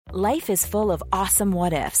Life is full of awesome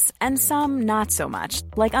what-ifs, and some not so much,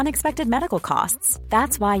 like unexpected medical costs.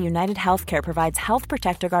 That's why United Healthcare provides Health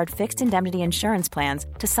Protector Guard fixed indemnity insurance plans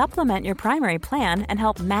to supplement your primary plan and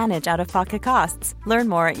help manage out-of-pocket costs. Learn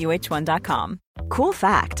more at uh1.com. Cool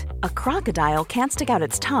fact, a crocodile can't stick out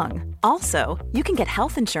its tongue. Also, you can get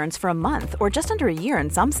health insurance for a month or just under a year in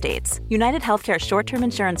some states. United Healthcare short-term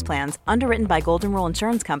insurance plans, underwritten by Golden Rule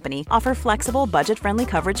Insurance Company, offer flexible, budget-friendly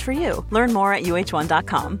coverage for you. Learn more at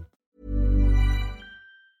uh1.com.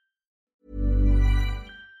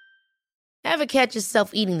 Ever catch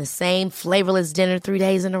yourself eating the same flavorless dinner 3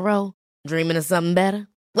 days in a row? Dreaming of something better?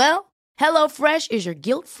 Well, HelloFresh is your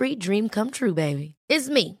guilt-free dream come true, baby. It's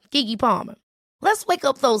me, Keke Palmer. Let's wake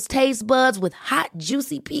up those taste buds with hot,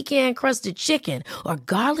 juicy pecan-crusted chicken or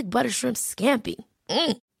garlic butter shrimp scampi.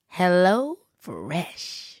 Hello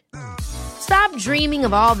Fresh. Stop dreaming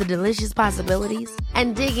of all the delicious possibilities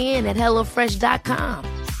and dig in at HelloFresh.com.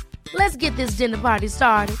 Let's get this dinner party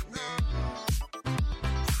started.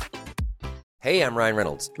 Hey, I'm Ryan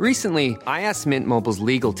Reynolds. Recently, I asked Mint Mobile's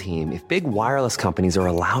legal team if big wireless companies are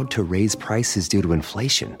allowed to raise prices due to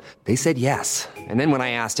inflation. They said yes. And then when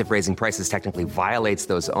I asked if raising prices technically violates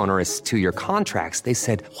those onerous two-year contracts, they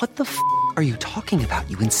said, "What the f*** are you talking about,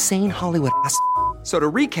 you insane Hollywood ass?" So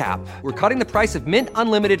to recap, we're cutting the price of Mint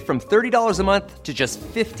Unlimited from $30 a month to just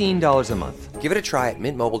 $15 a month. Give it a try at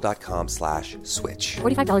mintmobile.com/switch.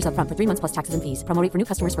 $45 up front for 3 months plus taxes and fees. Promo rate for new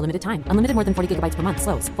customers for limited time. Unlimited more than 40 gigabytes per month.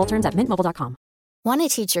 Slows full terms at mintmobile.com. Want to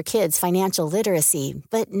teach your kids financial literacy,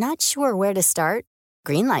 but not sure where to start?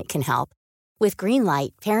 Greenlight can help. With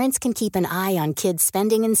Greenlight, parents can keep an eye on kids'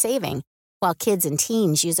 spending and saving, while kids and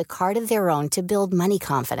teens use a card of their own to build money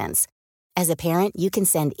confidence. As a parent, you can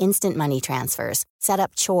send instant money transfers, set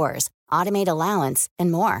up chores, automate allowance, and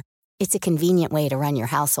more. It's a convenient way to run your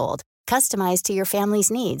household, customized to your family's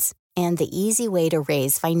needs, and the easy way to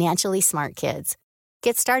raise financially smart kids.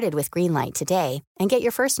 Get started with Greenlight today and get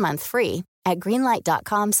your first month free at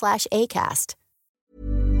greenlight.com/ACAST.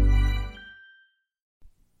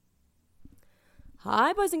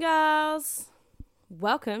 Hi, boys and girls.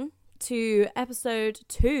 Welcome to episode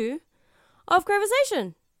 2 of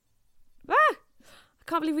Conversation. I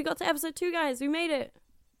can't believe we got to episode 2, guys. We made it.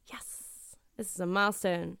 Yes. This is a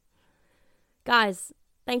milestone. Guys,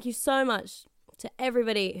 thank you so much to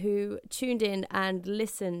everybody who tuned in and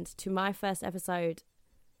listened to my first episode.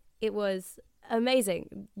 It was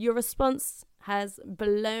amazing. Your response has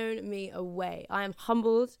blown me away. I am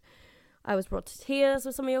humbled. I was brought to tears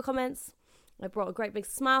with some of your comments. I brought a great big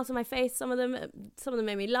smile to my face. Some of them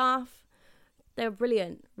made me laugh. They're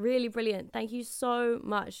brilliant, really brilliant. Thank you so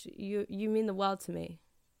much. You mean the world to me.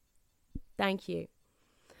 Thank you.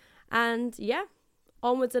 And yeah,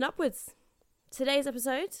 onwards and upwards. Today's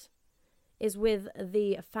episode is with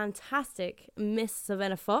the fantastic Miss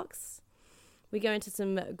Cervena Fox. We go into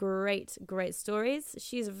some great stories.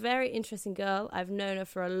 She's a very interesting girl. I've known her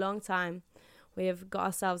for a long time. We have got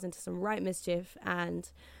ourselves into some right mischief, and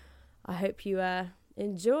I hope you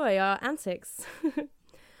enjoy our antics.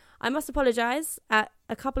 I must apologise. At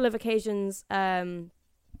a couple of occasions, I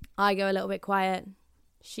go a little bit quiet.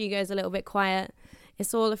 She goes a little bit quiet.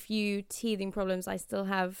 It's all a few teething problems I still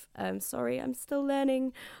have. Sorry, I'm still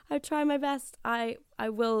learning. I try my best. I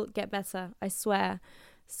will get better, I swear.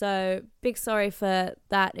 So, big sorry for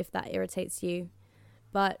that if that irritates you.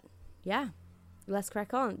 But, yeah, let's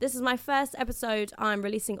crack on. This is my first episode I'm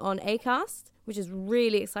releasing on Acast, which is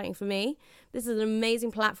really exciting for me. This is an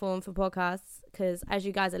amazing platform for podcasts because as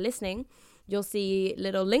you guys are listening, you'll see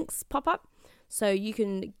little links pop up. So you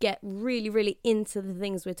can get really, really into the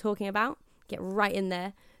things we're talking about, get right in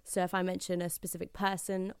there. So if I mention a specific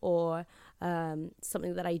person or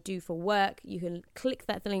something that I do for work, you can click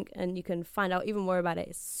that link and you can find out even more about it.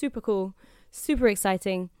 It's super cool, super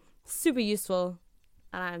exciting, super useful,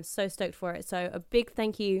 and I'm so stoked for it. So a big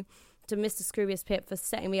thank you to Mr. Scroobius Pip for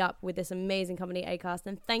setting me up with this amazing company, Acast.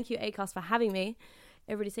 And thank you, Acast, for having me.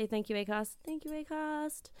 Everybody say thank you, Acast. Thank you,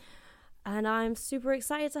 Acast. And I'm super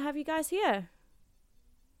excited to have you guys here.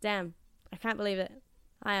 Damn, I can't believe it.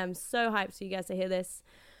 I am so hyped for you guys to hear this.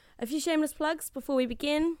 A few shameless plugs before we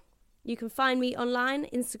begin. You can find me online,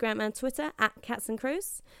 Instagram and Twitter at Cats and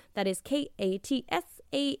Crows. That is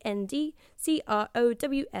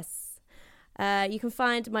KATSANDCROWS. You can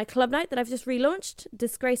find my club night that I've just relaunched,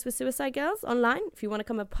 Disgrace with Suicide Girls, online if you want to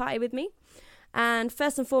come and party with me. And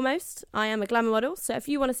first and foremost, I am a glamour model, so if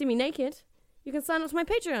you want to see me naked, you can sign up to my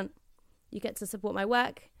Patreon. You get to support my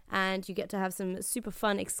work, and you get to have some super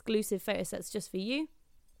fun exclusive photo sets just for you.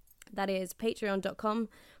 That is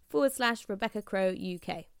patreon.com/Rebecca Crow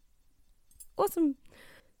UK. Awesome.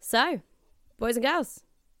 So, boys and girls,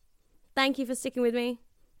 thank you for sticking with me.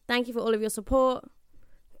 Thank you for all of your support.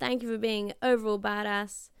 Thank you for being overall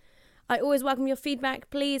badass. I always welcome your feedback.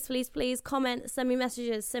 Please, please, please comment, send me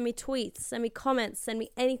messages, send me tweets, send me comments, send me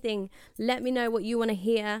anything. Let me know what you want to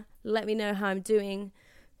hear. Let me know how I'm doing.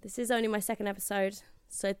 This is only my second episode,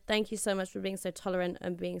 so thank you so much for being so tolerant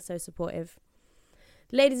and being so supportive.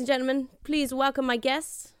 Ladies and gentlemen, please welcome my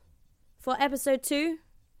guest for episode 2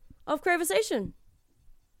 of Conversation.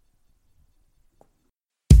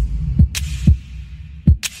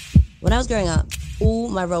 When I was growing up, all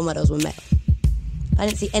my role models were male. I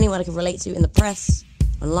didn't see anyone I could relate to in the press,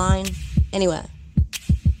 online, anywhere.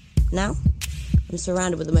 Now, I'm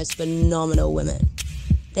surrounded with the most phenomenal women.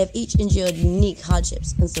 They've each endured unique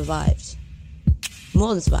hardships and survived.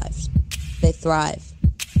 More than survived. They thrive.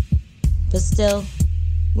 But still,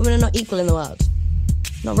 women are not equal in the world.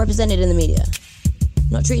 Not represented in the media.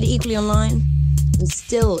 Not treated equally online. And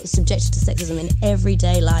still subjected to sexism in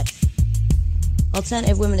everyday life.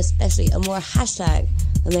 Alternative women especially are more a hashtag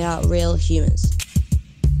than they are real humans.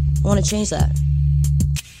 I want to change that.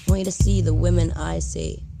 I want you to see the women I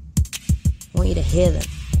see. I want you to hear them.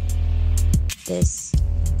 This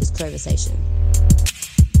is Conversation.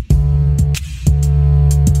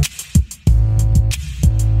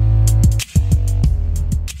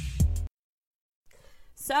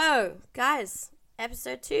 So, guys,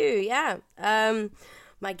 episode 2, yeah.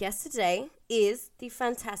 My guest today is the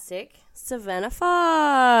fantastic Cervena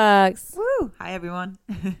Fox. Woo! Hi, everyone.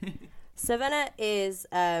 Cervena is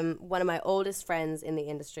one of my oldest friends in the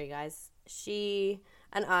industry, guys. She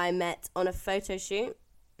and I met on a photo shoot.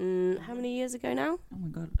 How many years ago now?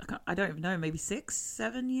 Oh my god, I don't even know. Maybe 6,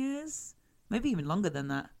 7 years, maybe even longer than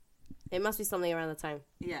that. It must be something around the time.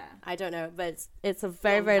 Yeah, I don't know, but it's a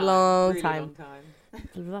very long time.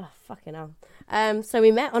 Fucking hell. So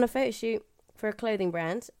we met on a photo shoot for a clothing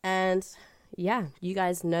brand, and yeah, you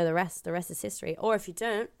guys know the rest. The rest is history. Or if you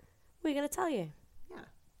don't, we're gonna tell you.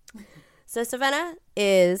 Yeah. So Cervena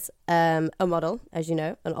is a model, as you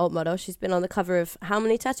know, an alt model. She's been on the cover of how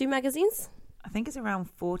many tattoo magazines? I think it's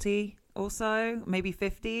around 40 or so, maybe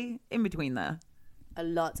 50, in between there. A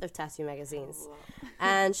lot of tattoo magazines.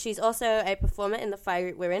 And she's also a performer in the fire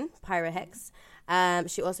group we're in, Pyrohex.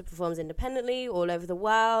 She also performs independently all over the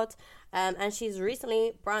world. And she's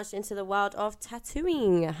recently branched into the world of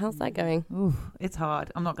tattooing. How's that going? Ooh, it's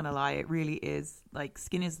hard. I'm not going to lie. It really is. Like,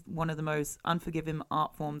 skin is one of the most unforgiving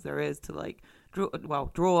art forms there is to, like,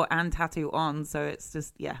 draw and tattoo on. So it's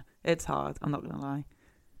just, yeah, it's hard. I'm not going to lie.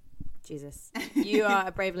 Jesus. You are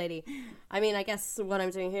a brave lady. I mean, I guess what I'm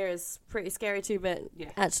doing here is pretty scary too, but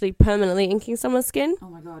actually permanently inking someone's skin? Oh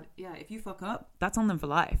my god. Yeah, if you fuck up, that's on them for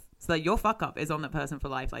life. So like, your fuck up is on that person for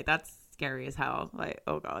life. Like, that's scary as hell. Like,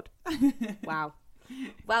 oh god. Wow.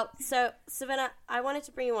 Well, so Cervena, I wanted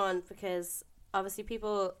to bring you on because obviously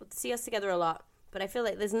people see us together a lot, but I feel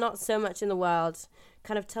like there's not so much in the world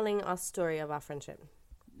kind of telling our story of our friendship.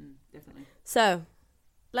 Definitely. So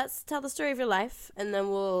let's tell the story of your life, and then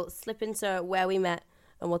we'll slip into where we met,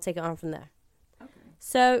 and we'll take it on from there. Okay.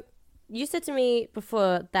 So you said to me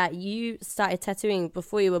before that you started tattooing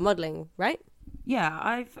before you were modeling, right? Yeah,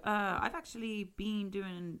 I've actually been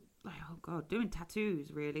doing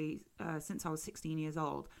tattoos really since I was 16 years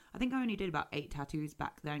old. I think I only did about 8 tattoos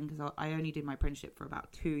back then because I only did my apprenticeship for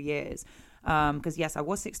about 2 years. Because yes, I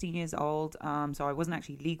was 16 years old, so I wasn't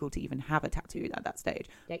actually legal to even have a tattoo at that stage.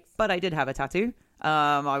 Yikes. But I did have a tattoo.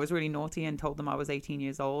 I was really naughty and told them I was 18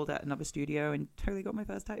 years old at another studio and totally got my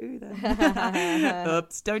first tattoo then.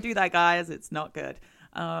 Oops, don't do that, guys. It's not good.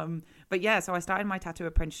 But yeah, so I started my tattoo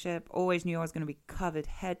apprenticeship. Always knew I was going to be covered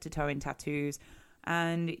head to toe in tattoos.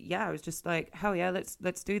 And yeah, I was just like, hell yeah,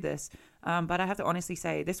 let's do this. But I have to honestly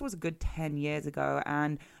say, this was a good 10 years ago,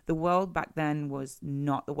 and the world back then was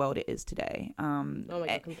not the world it is today. Oh my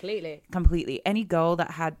God, completely. Completely. Any girl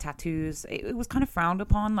that had tattoos, it was kind of frowned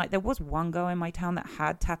upon. Like, there was one girl in my town that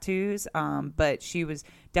had tattoos, but she was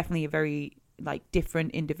definitely a very like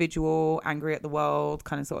different individual, angry at the world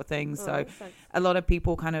kind of sort of thing. So a lot of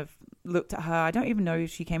people kind of looked at her. I don't even know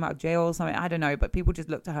if she came out of jail or something. I don't know, but people just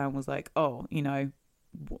looked at her and was like, oh, you know,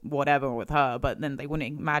 whatever with her. But then they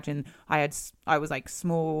wouldn't imagine I was like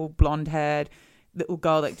small, blonde haired little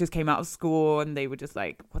girl that just came out of school, and they were just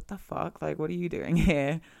like, what the fuck? Like, what are you doing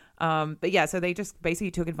here? But yeah, so they just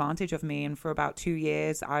basically took advantage of me. And for about 2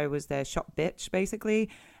 years, I was their shop bitch,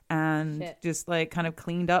 basically. And just like kind of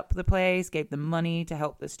cleaned up the place, gave them money to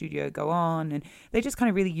help the studio go on. And they just kind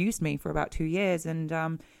of really used me for about 2 years. And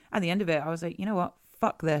at the end of it, I was like, you know what?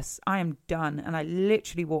 fuck this, I am done. And I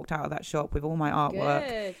literally walked out of that shop with all my artwork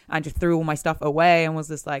Good. and just threw all my stuff away and was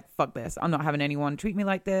just like, fuck this, I'm not having anyone treat me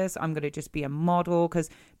like this. I'm gonna just be a model. Because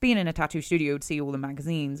being in a tattoo studio, I'd see all the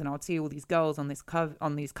magazines and I'd see all these girls on these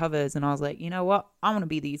covers, and I was like, you know what, I want to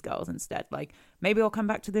be these girls instead. Like, maybe I'll come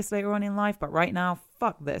back to this later on in life, but right now,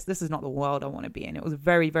 fuck this is not the world I want to be in. It was a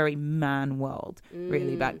very, very man world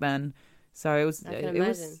really back then. So it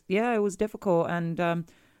was difficult. And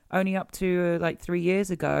only up to like 3 years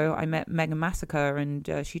ago, I met Megan Massacre, and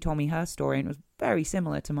she told me her story, and it was very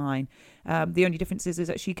similar to mine. The only difference is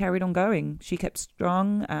that she carried on going. She kept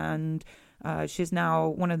strong, and she's now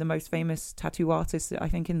one of the most famous tattoo artists, I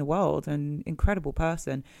think, in the world, an incredible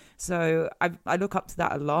person. So I look up to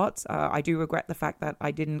that a lot. I do regret the fact that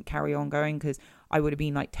I didn't carry on going, because I would have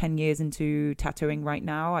been like 10 years into tattooing right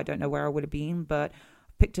now. I don't know where I would have been, but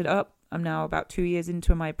picked it up. I'm now about 2 years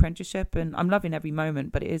into my apprenticeship, and I'm loving every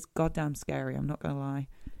moment, but it is goddamn scary, I'm not going to lie.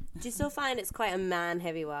 Do you still find it's quite a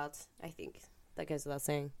man-heavy world? I think that goes without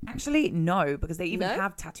saying. Actually, no, because they even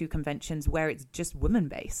have tattoo conventions where it's just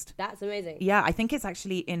women-based. That's amazing. Yeah, I think it's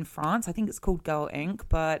actually in France. I think it's called Girl Inc.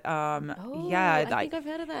 But I think I've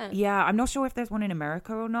heard of that. Yeah, I'm not sure if there's one in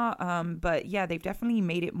America or not. But yeah, they've definitely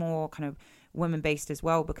made it more kind of women-based as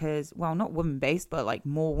well, because, well, not women-based, but like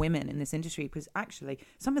more women in this industry, because actually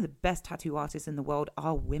some of the best tattoo artists in the world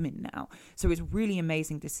are women now. So it's really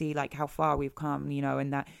amazing to see like how far we've come, you know,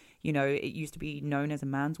 and that, you know, it used to be known as a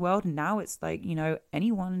man's world, and now it's like, you know,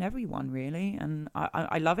 anyone and everyone really. And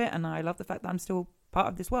I love it, and I love the fact that I'm still part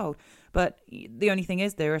of this world. But the only thing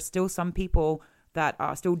is, there are still some people that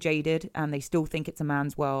are still jaded and they still think it's a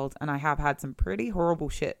man's world, and I have had some pretty horrible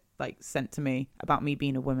shit like sent to me about me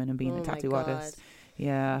being a woman and being a tattoo artist.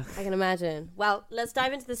 Yeah, I can imagine. Well, let's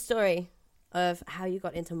dive into the story of how you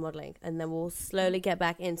got into modeling, and then we'll slowly get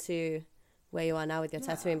back into where you are now with your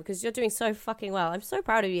tattooing, because you're doing so fucking well. I'm so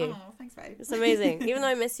proud of you. Oh, thanks, babe. It's amazing. Even though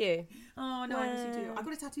I miss you. Oh no, I miss you too. I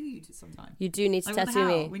got to tattoo you sometime. You do need to tattoo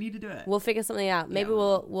me. We need to do it. We'll figure something out. Maybe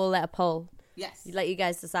we'll let a poll. Yes. Let you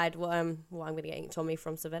guys decide what I'm going to get Tommy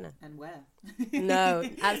from Cervena. And where? No,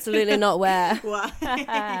 absolutely not where.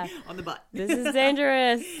 On the butt. This is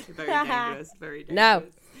dangerous. Very dangerous. Very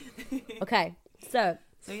dangerous. No. Okay, so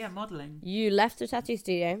yeah, modeling. You left a tattoo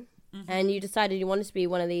studio, and you decided you wanted to be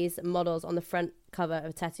one of these models on the front cover of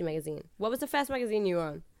a tattoo magazine. What was the first magazine you were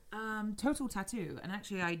on? Total Tattoo. And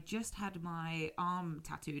actually I just had my arm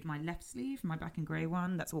tattooed, my left sleeve, my black and grey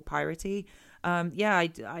one. That's all piratey. I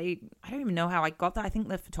don't even know how I got that. I think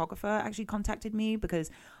the photographer actually contacted me, because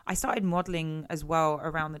I started modeling as well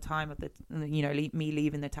around the time of the, you know, me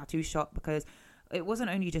leaving the tattoo shop, because it wasn't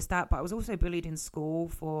only just that, but I was also bullied in school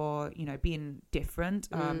for, you know, being different.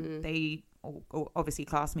 They obviously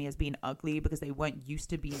classed me as being ugly because they weren't used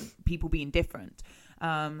to people being different.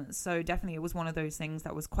 So definitely it was one of those things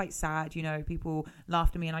that was quite sad. You know, people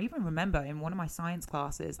laughed at me. And I even remember in one of my science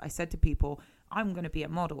classes, I said to people, I'm going to be a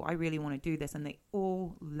model. I really want to do this. And they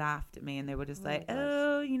all laughed at me, and they were just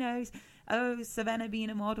Cervena being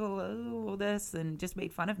a model, all this, and just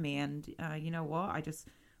made fun of me. And you know what? I just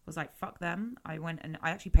was like, fuck them. I went and I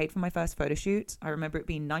actually paid for my first photo shoot. I remember it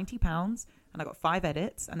being £90, and I got 5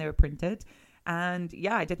 edits, and they were printed. And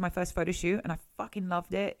yeah, I did my first photo shoot, and I fucking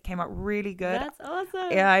loved it. Came out really good. That's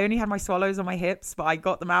awesome. Yeah, I only had my swallows on my hips, but I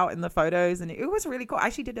got them out in the photos, and it was really cool. I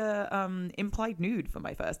actually did a implied nude for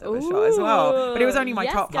my first ever shot as well, but it was only my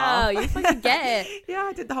top half. You fucking get it. Yeah,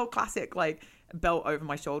 I did the whole classic like belt over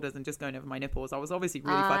my shoulders and just going over my nipples. I was obviously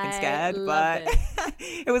really fucking scared, but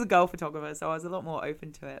it was a girl photographer, so I was a lot more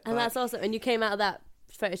open to it. And that's awesome. And you came out of that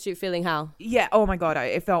photo shoot feeling how? Yeah, oh my god,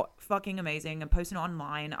 it felt fucking amazing. And posting it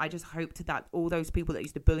online, I just hoped that all those people that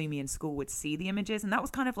used to bully me in school would see the images. And that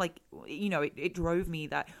was kind of like, you know, it drove me,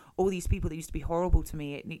 that all these people that used to be horrible to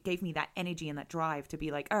me, it gave me that energy and that drive to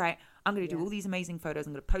be like, all right, I'm going to do all these amazing photos,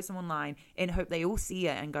 I'm going to post them online in hope they all see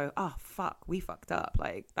it and go, oh fuck, we fucked up,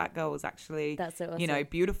 like that girl was actually, that's so awesome. You know,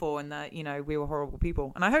 beautiful, and that, you know, we were horrible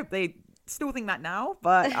people. And I hope they still think that now,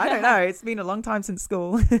 but I don't know. It's been a long time since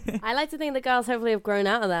school. I like to think the girls hopefully have grown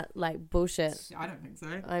out of that like bullshit. I don't think so.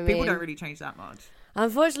 People don't really change that much.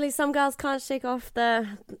 Unfortunately, some girls can't shake off they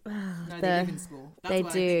live in school. That's they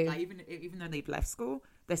what do. I think. Like, even though they've left school,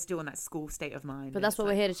 they're still in that school state of mind. But that's what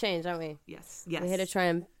we're here to change, aren't we? Yes. We're here to try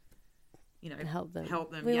and, you know, help them.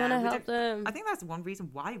 We want to help them. I think that's one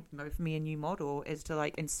reason why both me and you model is to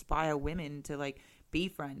like inspire women to like be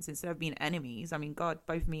friends instead of being enemies. I mean, God,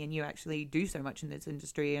 both me and you actually do so much in this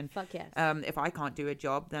industry, and fuck yes. If I can't do a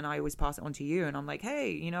job, then I always pass it on to you, and I'm like,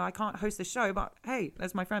 hey, you know, I can't host the show, but hey,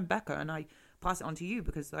 there's my friend Becca, and I pass it on to you,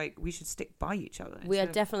 because like we should stick by each other. We are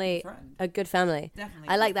definitely a good family. Definitely,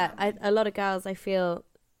 I like that. A lot of girls, I feel,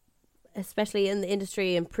 especially in the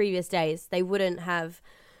industry in previous days, they wouldn't have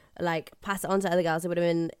like passed it on to other girls. They would have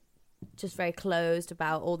been just very closed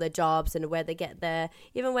about all their jobs and where they get their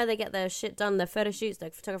shit done, their photo shoots,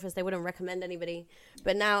 like photographers. They wouldn't recommend anybody.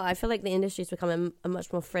 But now I feel like the industry's become a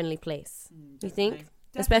much more friendly place. You think? Definitely.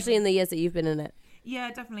 Especially in the years that you've been in it. Yeah,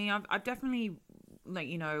 definitely. I've definitely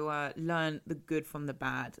learned the good from the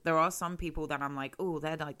bad. There are some people that I'm like, oh,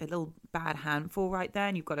 they're like the little bad handful right there,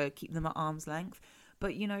 and you've got to keep them at arm's length.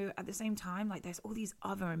 But, at the same time, like, there's all these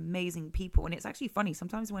other amazing people. And it's actually funny.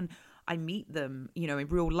 Sometimes when I meet them, in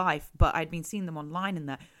real life, but I'd been seeing them online and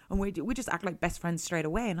that, and we just act like best friends straight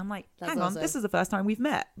away. And I'm like, hang on, this is the first time we've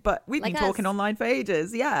met. But we've been talking online for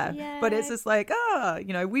ages. Yeah. But it's just like,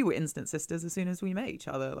 we were instant sisters as soon as we met each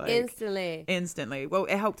other. Like, Instantly. Well,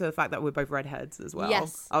 it helped the fact that we're both redheads as well.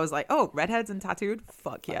 Yes. I was like, oh, redheads and tattooed?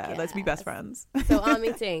 Fuck yeah. Let's be best friends. So our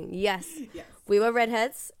meeting, yes. We were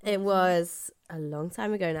redheads. It was a long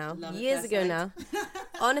time ago now. Years ago now.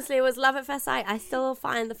 Honestly, it was love at first sight. I still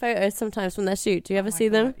find the photos sometimes from their shoot. Do you ever see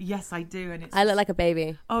them? Yes, I do. And I look like a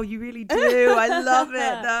baby. Oh, you really do. I love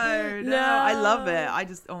it. No, I love it. I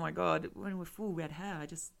just, oh my God, when we're full red hair,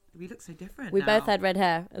 we look so different. We both had red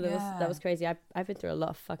hair. That was crazy. I've been through a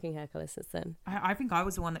lot of fucking hair colors since then. I think I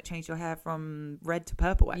was the one that changed your hair from red to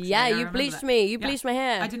purple, actually. Yeah, you bleached me. You bleached my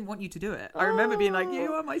hair. I didn't want you to do it. I remember being like,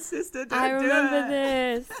 you are my sister. Don't I remember do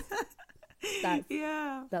it. this.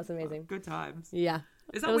 That's amazing. Good times. Yeah.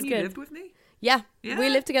 Is that when you lived with me? Yeah. We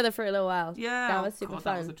lived together for a little while. Yeah. That was super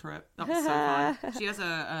fun. That was a trip. That was so fun. She has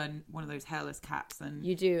one of those hairless cats. And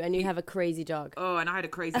you do. And you have a crazy dog. Oh, and I had a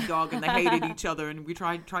crazy dog and they hated each other and we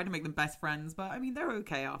tried to make them best friends. But I mean, they're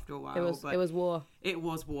okay after a while. It was war. It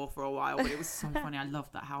was war for a while, but it was so funny. I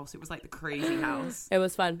loved that house. It was like the crazy house. It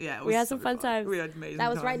was fun. Yeah, we had some fun times. We had amazing That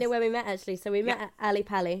was times. right near where we met, actually. So we met at Ali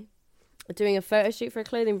Pali doing a photo shoot for a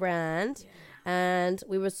clothing brand. Yeah. And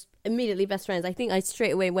we were immediately best friends. I think I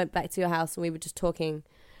straight away went back to your house and we were just talking.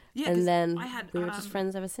 Yeah, and then we were just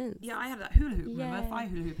friends ever since. Yeah, I had that hula hoop, remember? Fire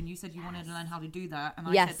hula hoop, and you said you wanted to learn how to do that. And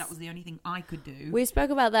I said that was the only thing I could do. We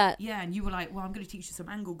spoke about that. Yeah, and you were like, well, I'm going to teach you some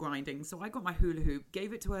angle grinding. So I got my hula hoop,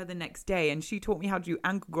 gave it to her the next day, and she taught me how to do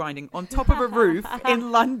angle grinding on top of a roof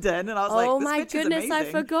in London. And I was like, oh my goodness, I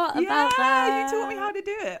forgot about that. Yeah, you taught me how to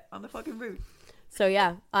do it on the fucking roof. So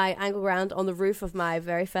yeah, I angle ground on the roof of my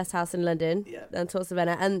very first house in London, and taught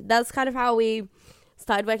Cervena, and that's kind of how we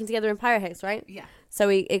started working together in Pyrohex, right? Yeah. So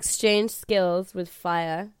we exchanged skills with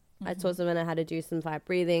fire. I taught Cervena how to do some fire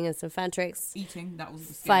breathing and some fan tricks. Eating, that was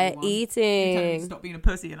the fire one. Eating. You told me to stop being a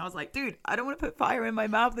pussy, and I was like, dude, I don't want to put fire in my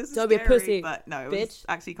mouth. This is don't scary. Be a pussy, but no, it was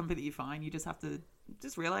actually completely fine. You just have to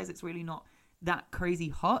realize it's really not that crazy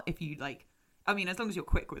hot if you like. I mean, as long as you're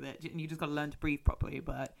quick with it, and you just got to learn to breathe properly,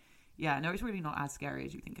 but. Yeah, no, it's really not as scary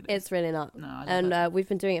as you think it is. It's really not. No, and we've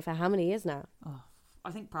been doing it for how many years now? Oh, I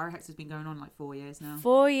think Pyrohex has been going on like 4 years now.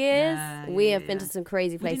 4 years? Yeah, we have been to some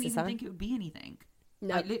crazy places. We didn't even think it would be anything.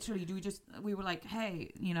 No. Like literally, we were like, hey,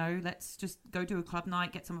 let's just go to a club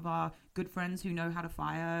night, get some of our good friends who know how to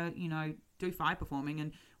fire, do fire performing.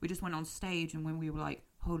 And we just went on stage, and when we were like,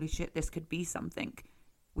 holy shit, this could be something,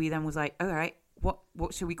 we then was like, all right, what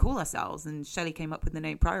should we call ourselves? And Shelley came up with the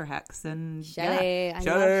name Pyrohex, and Shelley,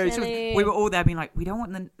 Shelley. We were all there being like, we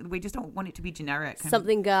just don't want it to be generic. And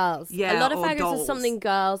something girls. Yeah, a lot of or faggots dolls. are something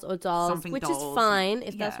girls or dolls, Something which dolls. is fine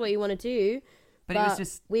if that's what you want to do. But it was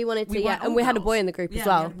just we wanted to, and we had a boy in the group as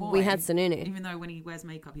well. We had Sununu. Even though when he wears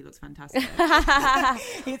makeup, he looks fantastic.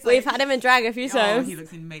 We've had him in drag a few times. He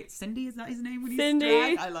looks in Cindy, is that his name? When Cindy.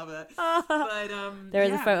 He's drag? I love it. But there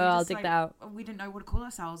is a photo. I'll dig that out. We didn't know what to call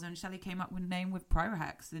ourselves, and Shelley came up with a name with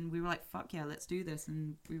Pyrohex, and we were like, "Fuck yeah, let's do this!"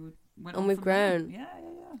 And went on we've grown. Yeah.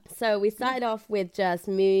 So we started off with just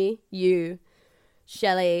me, you,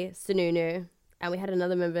 Shelley, Sununu. And we had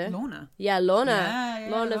another member. Lorna. Yeah, Lorna. Yeah,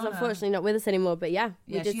 Lorna's Lorna. Unfortunately not with us anymore, but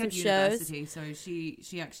we did some shows. So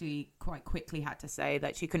she actually quite quickly had to say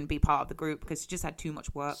that she couldn't be part of the group because she just had too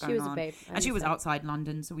much work going on. She was a babe. And she was outside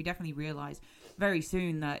London, so we definitely realised very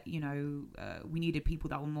soon that, we needed people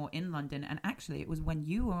that were more in London. And actually, it was when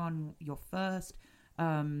you were on your first...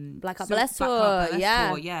 Black Up Bless tour,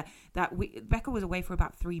 yeah. That Becca was away for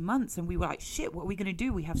about 3 months, and we were like, shit, what are we gonna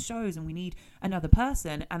do? We have shows, and we need another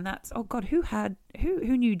person. And that's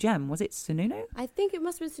who knew Jem? Was it Sununu? I think it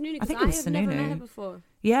must have been Sununu. I think it was Sununu. Never met her before.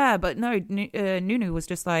 Yeah, but no, Nunu was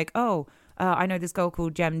just like, I know this girl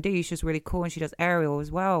called Jem D. She's really cool, and she does aerial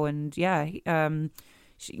as well. And she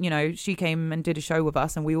came and did a show with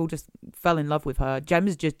us, and we all just fell in love with her. Jem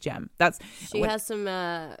is just Jem. She has some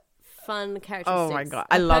fun characteristics. Oh my god,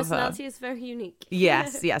 I love her. Personality is very unique.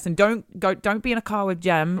 Yes, and don't be in a car with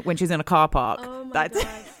Jem when she's in a car park. Oh my god.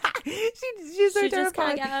 She's so She terrified. just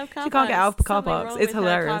can't get out of car She can't get out of car Something parks. wrong It's with her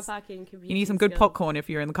hilarious. car parking You need some good skills. popcorn if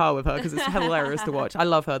you're in the car with her because it's hilarious to watch. I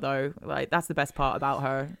love her though. Like that's the best part about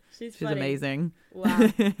her. She's She's funny. amazing. Wow.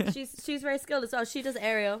 She's very skilled as well. She does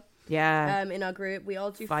aerial. Yeah. In our group, we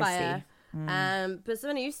all do Feisty. fire. But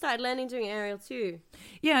Cervena, you started learning doing aerial too.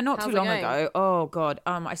 Yeah, not How's too it long going? ago. Oh god.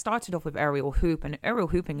 I started off with aerial hoop, and aerial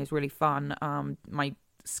hooping is really fun. My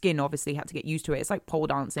skin obviously had to get used to it. It's like pole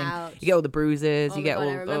dancing. Ouch. You get all the bruises. Oh you my get God, all.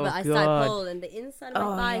 I remember oh I god. started pole and the inside of my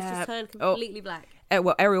Oh, thighs yeah. just turned Oh. completely black.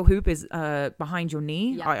 Well, aerial hoop is behind your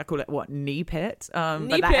knee. Yeah. I call it what, knee pit. Knee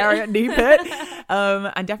But that pit. area, knee pit.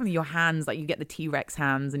 And definitely your hands, like you get the T-Rex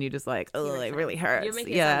hands, and you're just like, oh, it really hurts. You're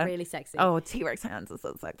making it yeah. sound really sexy. Oh, T-Rex hands are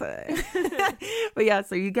so sexy. But yeah,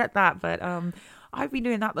 so you get that. But I've been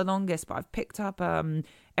doing that the longest. But I've picked up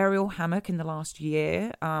aerial hammock in the last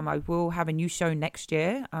year. I will have a new show next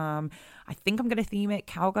year. I think I'm going to theme it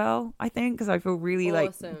cowgirl, I think, because I feel really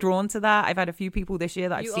Awesome. like drawn to that. I've had a few people this year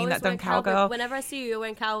that I've You seen always that done wear cowgirl. Whenever I see you, you're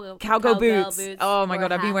wearing cowgirl boots. Oh my or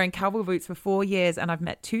god, a I've been hat. wearing cowgirl boots for 4 years, and I've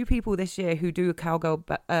met 2 people this year who do a cowgirl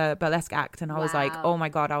burlesque act, and I was like, Wow. oh my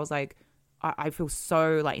god, I was like, I feel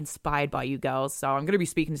so like inspired by you girls. So I'm going to be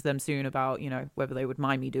speaking to them soon about, you know, whether they would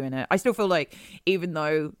mind me doing it. I still feel like even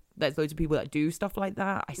though there's loads of people that do stuff like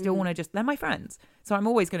that, I still want to just, they're my friends. So I'm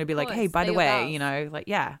always going to be like, course, hey, by they're the your way, pals. you know, like,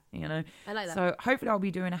 yeah, you know. I like that. So hopefully I'll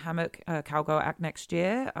be doing a hammock cowgirl act next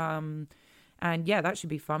year. And yeah, that should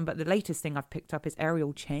be fun. But the latest thing I've picked up is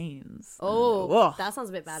aerial chains. Oh, that sounds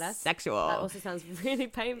a bit badass. Sexual. That also sounds really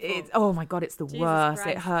painful. It's, oh my god, it's the Jesus worst. It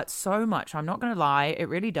Christ. hurts so much. I'm not gonna lie, it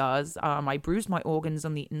really does. I bruised my organs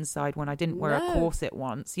on the inside when I didn't wear a No. corset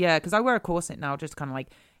once. Yeah, because I wear a corset now just to kind of like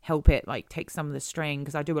help it like take some of the strain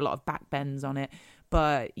because I do a lot of back bends on it.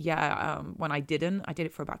 But yeah, when I did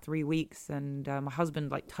it for about 3 weeks, and my husband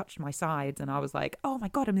like touched my sides, and I was like, oh my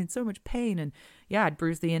god, I'm in so much pain. And yeah, I'd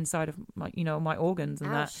bruised the inside of my, you know, my organs, and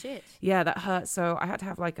Ow, that shit. yeah, that hurt. So I had to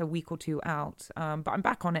have like a week or 2 out. But I'm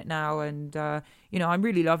back on it now, and you know, I'm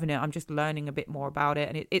really loving it. I'm just learning a bit more about it,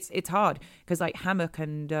 and it's hard because like hammock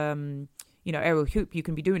and you know, aerial hoop, you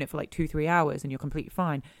can be doing it for like 2-3 hours and you're completely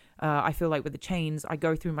fine. I feel like with the chains, I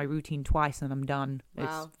go through my routine twice and I'm done.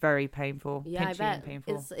 Wow. It's very painful. Yeah, pinchy I bet. and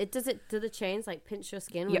painful. Do the chains like pinch your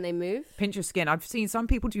skin Yeah. when they move? Pinch your skin. I've seen some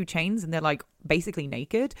people do chains and they're like basically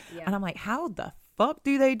naked, Yeah. and I'm like, how the fuck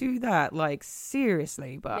do they do that? Like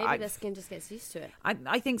seriously. But Maybe their skin just gets used to it.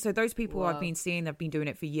 I think so. Those people Whoa. I've been seeing, they've been doing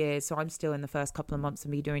it for years. So I'm still in the first couple of months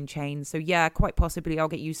of me doing chains. So yeah, quite possibly I'll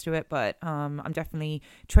get used to it. But I'm definitely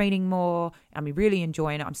training more. I'm really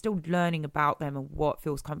enjoying it. I'm still learning about them and what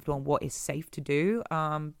feels comfortable and what is safe to do.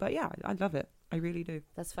 But yeah, I love it. I really do.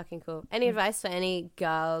 That's fucking cool. Any advice for any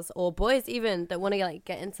girls or boys even that want to like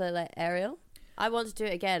get into like aerial? I want to do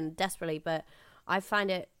it again desperately, but I find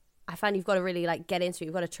you've got to really like get into it.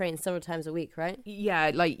 You've got to train several times a week, right?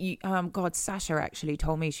 Yeah, like you, God, Sasha actually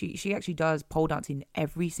told me she actually does pole dancing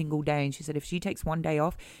every single day, and she said if she takes one day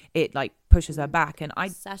off, it like pushes her back. And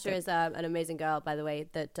Sasha is an amazing girl, by the way,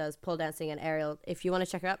 that does pole dancing and aerial. If you want to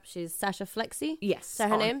check her up, she's Sasha Flexi. Yes, Is that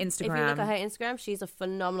her on name? Instagram. If you look at her Instagram, she's a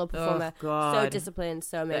phenomenal performer. So God. disciplined,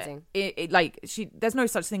 so amazing. Like there's no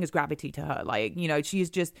such thing as gravity to her. Like, you know, she's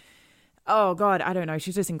just, oh God, I don't know.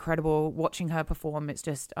 She's just incredible. Watching her perform, it's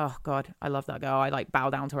just, oh God, I love that girl. I like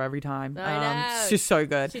bow down to her every time. I know. She's so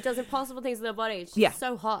good. She does impossible things with her body. She's Yeah.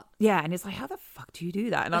 so hot. Yeah, and it's like, how the fuck do you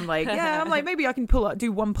do that? And I'm like, yeah, I'm like, maybe I can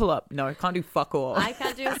do one pull up. No, I can't do fuck all. I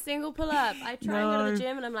can't do a single pull up. I try and go to No. the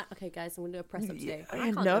gym and I'm like, okay, guys, I'm gonna do a press up today. I Yeah,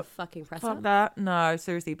 can't do a nope. fucking press Fuck up. that. No,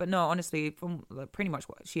 seriously. But no, honestly, from pretty much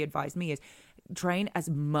what she advised me is train as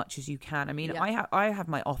much as you can. I mean, Yeah. I have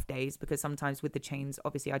my off days because sometimes with the chains,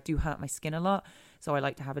 obviously I do hurt my skin a lot. So I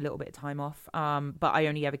like to have a little bit of time off. But I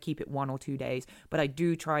only ever keep it 1 or 2 days. But I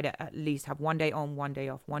do try to at least have 1 day on, 1 day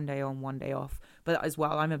off, 1 day on, 1 day off. But as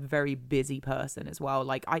well, I'm a very busy person as well.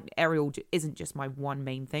 Like aerial isn't just my one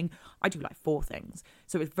main thing. I do like 4 things.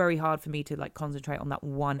 So it's very hard for me to like concentrate on that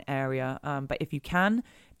one area. But if you can,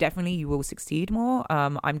 definitely you will succeed more.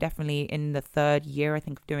 I'm definitely in the 3rd year, I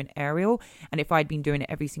think, of doing aerial. And if I'd been doing it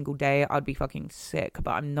every single day, I'd be fucking sick.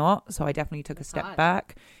 But I'm not. So I definitely took a step hard.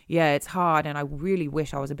 back. Yeah, it's hard. And I really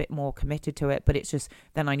wish I was a bit more committed to it. But it's just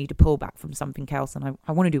then I need to pull back from something else. And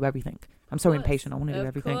I want to do everything. I'm so impatient. I want to do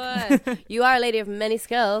everything. Course. You are a lady of many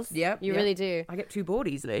skills. Yep, You yep. really do. I get too bored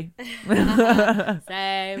easily.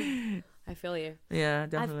 Same. I feel you. Yeah,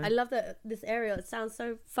 definitely. I love that this aerial. It sounds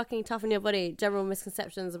so fucking tough on your body. General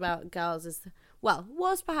misconceptions about girls is, well,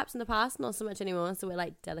 was perhaps in the past, not so much anymore. So we're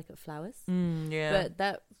like delicate flowers. Yeah. But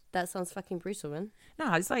that That sounds fucking brutal, man.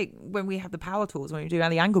 No, it's like when we have the power tools, when we do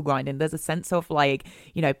the angle grinding, there's a sense of like,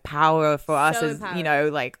 you know, power for us as, empowering. you know,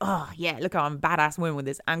 like, oh yeah, look how I'm a badass woman with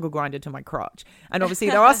this angle grinder to my crotch. And obviously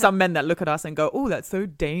there are some men that look at us and go, oh, that's so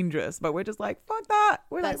dangerous. But we're just like, fuck that.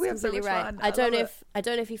 We're That's like, we have so much completely right. fun. I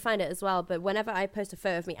don't know if you find it as well, but whenever I post a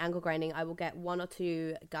photo of me angle grinding, I will get 1 or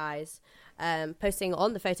 2 guys posting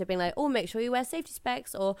on the photo being like, oh, make sure you wear safety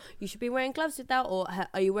specs, or you should be wearing gloves with that, or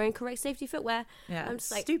are you wearing correct safety footwear? Yeah, I'm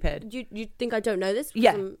just like, stupid. You think I don't know this because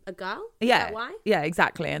Yeah. I'm a girl? Is Yeah, that why? yeah,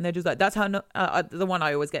 exactly. And they're just like, that's how the one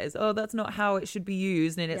I always get is, oh, that's not how it should be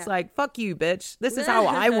used. And it's like, fuck you, bitch, this is how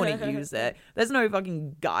I want to use it. There's no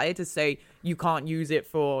fucking guy to say you can't use it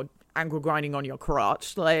for angle grinding on your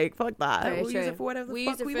crotch. Like, fuck that. Very We'll true. use it for whatever the we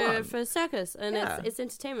fuck use we it want. for circus, and Yeah. it's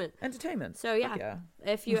entertainment. Entertainment. So yeah,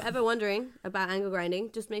 if you're ever wondering about angle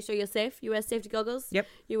grinding, just make sure you're safe. You wear safety goggles. Yep.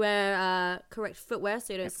 You wear correct footwear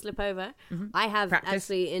so you don't slip over. I have Practice.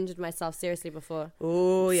 actually injured myself seriously before.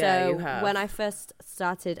 Oh yeah, So you have. when I first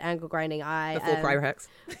started angle grinding, I Before Pyrohex.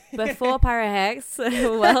 before Pyrohex.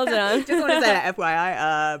 Well done. Just want to say that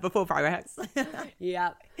FYI, before Pyrohex.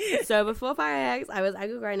 Yeah. So before Pyrohex, I was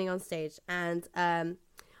angle grinding on stage, and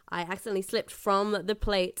I accidentally slipped from the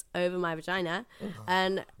plate over my vagina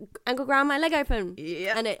and angle ground my leg open.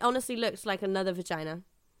 Yeah. And it honestly looked like another vagina.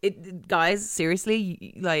 Guys,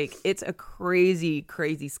 seriously, like, it's a crazy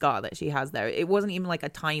scar that she has there. It wasn't even like a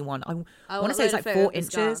tiny one. I want to say it's like 4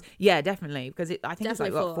 inches. Yeah, definitely, because I think Definitely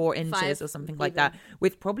it's like what, 4 inches 5 or something like even. that,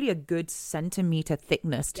 with probably a good centimeter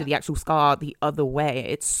thickness to the actual scar the other way.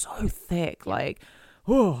 It's so thick, like,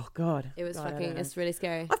 oh god, It was God, I don't know. it's really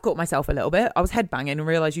scary. I've caught myself a little bit. I was headbanging and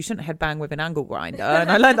realized you shouldn't headbang with an angle grinder.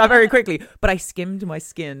 And I learned that very quickly. But I skimmed my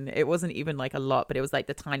skin. It wasn't even like a lot, but it was like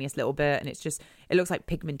the tiniest little bit. And it's just, it looks like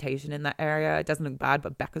pigmentation in that area. It doesn't look bad,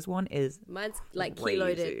 but Becca's one is Mine's like crazy.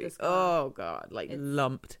 keloided. this Oh, God. Like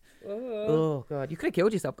lumped. Oh, God. You could have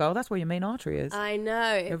killed yourself, girl. That's where your main artery is. I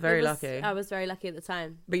know. You're very lucky. I was very lucky at the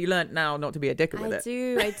time. But you learned now not to be a dick with I it.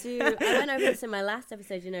 do. I went over this in my last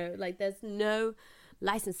episode, like there's no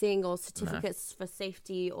licensing or certificates for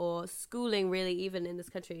safety or schooling really even in this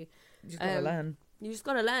country. You just gotta learn. You just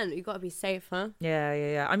gotta learn. You gotta be safe, huh?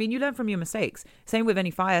 Yeah. I mean, you learn from your mistakes. Same with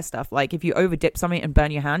any fire stuff. Like, if you over dip something and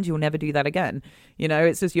burn your hand, you'll never do that again. You know,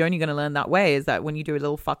 it's just, you're only going to learn that way, is that when you do a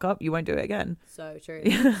little fuck up, you won't do it again. So true.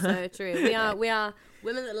 So true. We are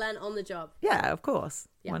women that learn on the job. Yeah, of course.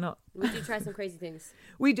 Yeah. Why not? We do try some crazy things.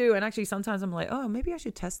 We do. And actually, sometimes I'm like, oh, maybe I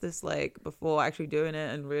should test this, like, before actually doing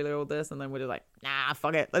it and really all this. And then we're just like, nah,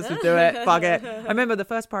 fuck it. Let's just do it. Fuck it. I remember the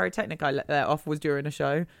first pyrotechnic I let off was during a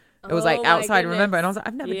show. It was like Oh my outside, goodness. remember? And I was like,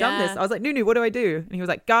 I've never done this. Yeah. I was like, Nunu, what do I do? And he was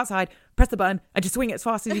like, go outside, press the button, and just swing it as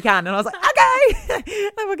fast as you can. And I was like, okay.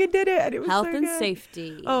 I fucking did it. And it was Health so and good.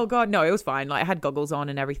 safety. Oh, God. No, it was fine. Like, I had goggles on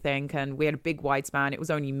and everything. And we had a big wide span. It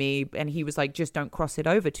was only me. And he was like, just don't cross it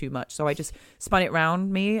over too much. So I just spun it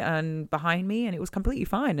round me and behind me. And it was completely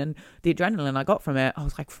fine. And the adrenaline I got from it, I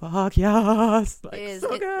was like, fuck yes. Like, It is.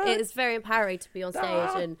 so good. It is very empowering to be on stage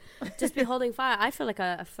and just be holding fire. I feel like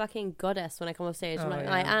a fucking goddess when I come off stage. I'm like,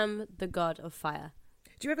 yeah. I am the god of fire.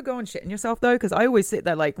 Do you ever go and shit in yourself though? Because I always sit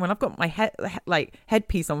there, like, when I've got my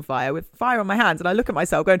headpiece on fire with fire on my hands, and I look at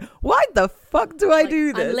myself going, why the fuck do I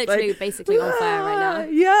do this? I'm literally Like, basically on fire right now.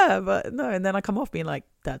 Yeah, but no. And then I come off being like,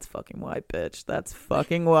 that's fucking why, bitch. That's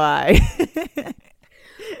fucking why.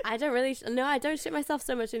 I don't really I don't shit myself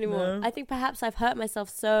so much anymore. No. I think perhaps I've hurt myself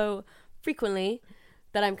so frequently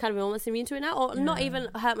that I'm kind of almost immune to it now, or not even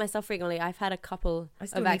hurt myself frequently. I've had a couple I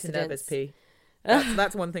still of need to accidents. nervous pee.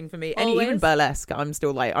 That's one thing for me. And even Always? burlesque, I'm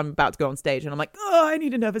still like, I'm about to go on stage and I'm like, oh, I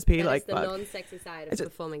need a nervous pee. And Like, it's the fuck. non-sexy side of It's a-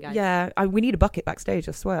 performing, guys. Yeah, we need a bucket backstage,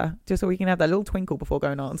 I swear, just so we can have that little twinkle before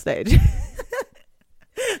going on stage.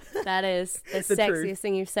 That is the The sexiest truth.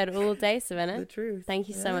 thing you've said all day, Cervena. The truth. Thank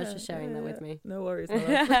you so much for sharing that with me. No worries. my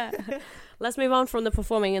love. Let's move on from the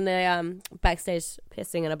performing and the backstage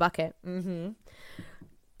pissing in a bucket. Mm-hmm.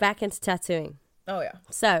 Back into tattooing. Oh yeah.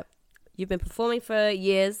 So, you've been performing for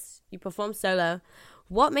years. You perform solo.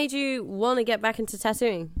 What made you want to get back into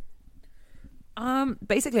tattooing?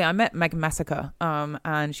 Basically I met Megan Massacre,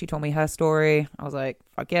 and she told me her story. I was like,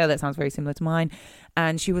 fuck yeah, that sounds very similar to mine.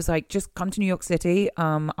 And she was like, just come to New York City.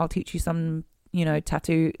 I'll teach you some,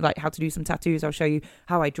 tattoo, like how to do some tattoos. I'll show you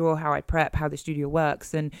how I draw, how I prep, how the studio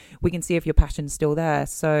works, and we can see if your passion's still there.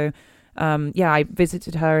 So, I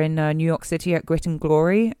visited her in New York City at Grit and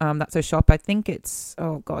Glory. That's her shop. I think it's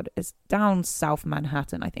down South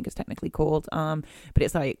Manhattan, I think it's technically called. But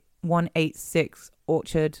it's like 186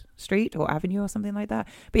 Orchard Street or Avenue or something like that.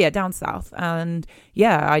 But yeah, down south. And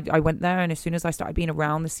yeah, I went there, and as soon as I started being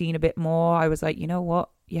around the scene a bit more, I was like, you know what?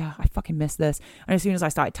 yeah, I fucking miss this. And as soon as I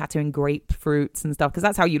started tattooing grapefruits and stuff, because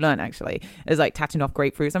that's how you learn, actually, is like tattooing off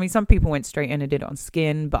grapefruits. I mean, some people went straight in and did it on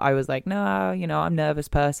skin, but I was like, no, you know, I'm a nervous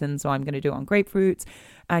person, so I'm going to do it on grapefruits.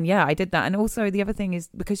 And yeah, I did that. And also the other thing is,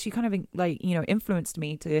 because she kind of like, you know, influenced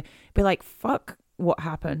me to be like, fuck what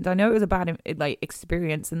happened. I know it was a bad like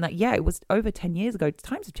experience, and that, yeah, it was over 10 years ago.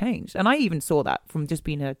 Times have changed. And I even saw that from just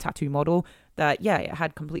being a tattoo model, that, yeah, it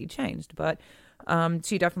had completely changed. But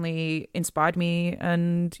she definitely inspired me,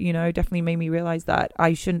 and, you know, definitely made me realize that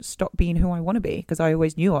I shouldn't stop being who I want to be, because I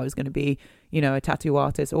always knew I was going to be, you know, a tattoo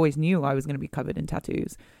artist, always knew I was going to be covered in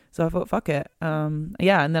tattoos. So I thought, fuck it.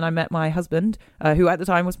 Yeah. And then I met my husband, who at the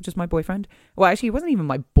time was just my boyfriend. Well, actually, he wasn't even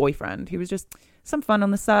my boyfriend. He was just some fun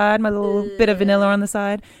on the side, my little bit of vanilla on the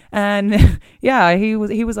side. And yeah, he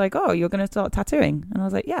was like, oh, you're going to start tattooing? And I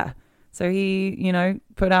was like, yeah. So he, you know,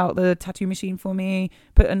 put out the tattoo machine for me,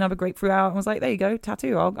 put another grapefruit out, and was like, there you go,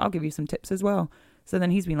 tattoo. I'll give you some tips as well. So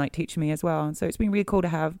then he's been like teaching me as well. And so it's been really cool to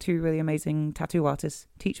have two really amazing tattoo artists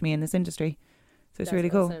teach me in this industry. So it's really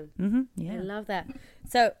cool. Awesome. Yeah. I love that.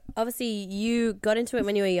 So obviously you got into it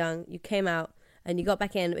when you were young, you came out and you got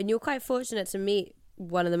back in, and you were quite fortunate to meet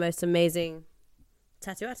one of the most amazing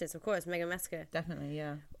tattoo artists, of course, Megan Massacre. Definitely,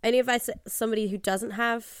 yeah. Any advice to somebody who doesn't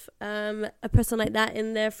have a person like that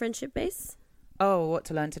in their friendship base? Oh, what,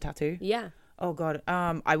 to learn to tattoo? Yeah. Oh God.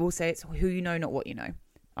 I will say it's who you know, not what you know.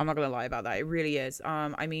 I'm not gonna lie about that. It really is.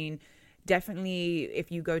 I mean, definitely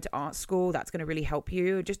if you go to art school, that's going to really help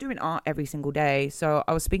you. Just doing art every single day. So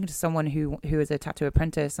I was speaking to someone who is a tattoo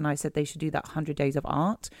apprentice, and I said they should do that 100 days of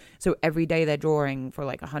art. So every day they're drawing for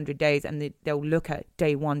like 100 days, and they'll look at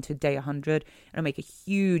day 1 to day 100, and it'll make a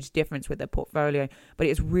huge difference with their portfolio. But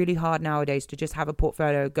it's really hard nowadays to just have a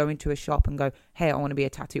portfolio, go into a shop and go, hey, I want to be a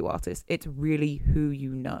tattoo artist. It's really who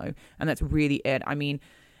you know, and that's really it. I mean,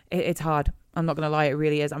 it's hard. I'm not going to lie, it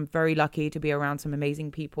really is. I'm very lucky to be around some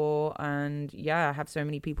amazing people, and yeah, I have so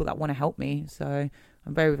many people that want to help me. So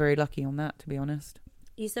I'm very, very lucky on that, to be honest.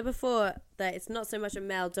 You said before that it's not so much a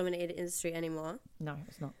male-dominated industry anymore. No,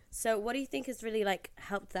 it's not. So what do you think has really like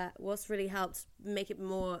helped that? What's really helped make it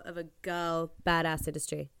more of a girl badass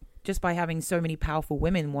industry? Just by having so many powerful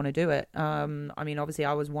women want to do it. I mean, obviously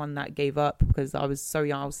I was one that gave up because I was so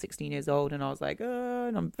young. I was 16 years old, and I was like,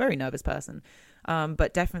 and I'm a very nervous person.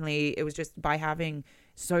 But definitely it was just by having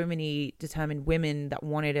so many determined women that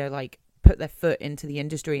wanted to like put their foot into the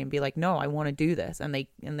industry and be like, no, I want to do this. And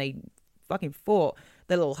they fucking fought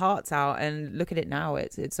their little hearts out, and look at it now.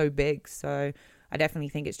 It's so big. So I definitely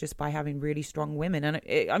think it's just by having really strong women. And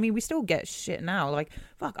I mean, we still get shit now. Like,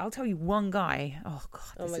 fuck, I'll tell you one guy. Oh, God.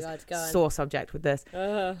 Oh, my God. Go on. Sore subject with this.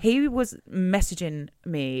 He was messaging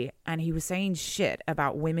me, and he was saying shit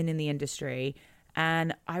about women in the industry.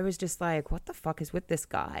 And I was just like, what the fuck is with this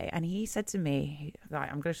guy? And he said to me, right,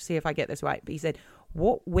 I'm going to see if I get this right, but he said,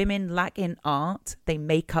 what women lack in art, they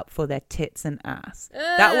make up for their tits and ass.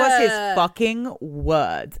 That was his fucking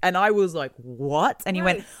words. And I was like, what? And he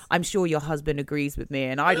went, I'm sure your husband agrees with me.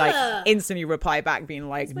 And I like instantly replied back being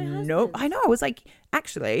like, nope. I know. I was like,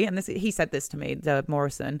 actually, and he said this to me, the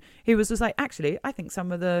Morrison, he was just like, actually, I think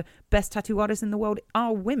some of the best tattoo artists in the world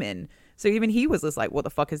are women. So even he was just like, what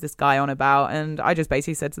the fuck is this guy on about? And I just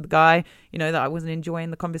basically said to the guy, you know, that I wasn't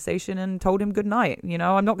enjoying the conversation, and told him good night. You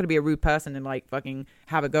know, I'm not going to be a rude person and like fucking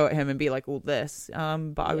have a go at him and be like all this.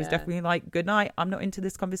 But I was definitely like, good night. I'm not into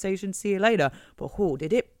this conversation. See you later. But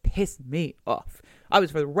did it piss me off? I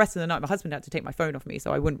was, for the rest of the night, my husband had to take my phone off me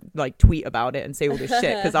so I wouldn't like tweet about it and say all this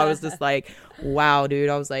shit, because I was just like, wow, dude.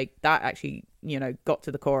 I was like, that actually, you know, got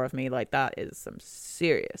to the core of me. Like, that is some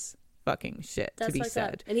serious fucking shit to be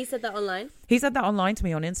said. And he said that online? He said that online to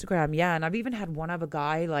me on Instagram, yeah. And I've even had one other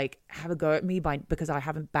guy like have a go at me because I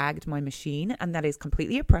haven't bagged my machine, and that is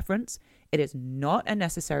completely a preference. It is not a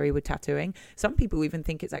necessary with tattooing. Some people even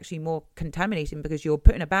think it's actually more contaminating because you're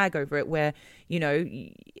putting a bag over it, where, you know,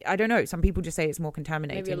 I don't know, some people just say it's more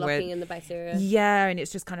contaminating. Maybe you're locking in the bacteria. Yeah, and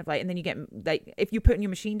it's just kind of like, and then you get like, if you're putting your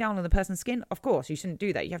machine down on the person's skin, of course you shouldn't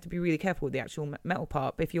do that. You have to be really careful with the actual metal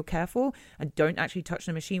part. But if you're careful and don't actually touch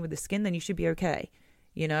the machine with the skin, then you should be okay.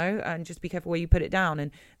 You know, and just be careful where you put it down.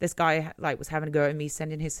 And this guy like was having a go at me,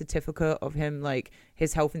 sending his certificate of him, like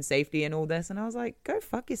his health and safety and all this. And I was like, go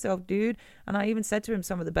fuck yourself, dude. And I even said to him,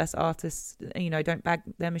 some of the best artists, you know, don't bag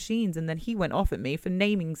their machines. And then he went off at me for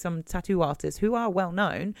naming some tattoo artists who are well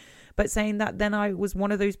known, but saying that then I was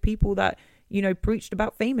one of those people that, you know, preached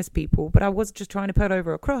about famous people. But I was just trying to put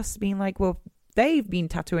over a cross, being like, well, they've been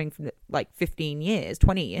tattooing for like 15 years,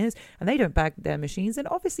 20 years, and they don't bag their machines. And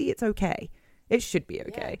obviously it's okay. It should be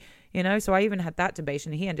okay, you know? So I even had that debate,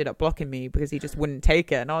 and he ended up blocking me because he just wouldn't take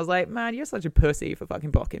it. And I was like, man, you're such a pussy for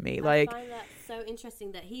fucking blocking me. I find that so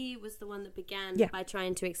interesting that he was the one that began Yeah. by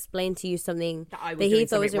trying to explain to you something That I was that he doing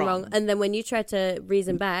thought was something wrong. wrong. And then when you tried to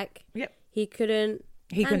reason back, Yep. he couldn't.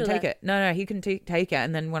 He couldn't handle take it. No, he couldn't take it.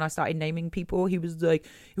 And then when I started naming people, he was like,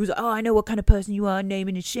 oh, I know what kind of person you are,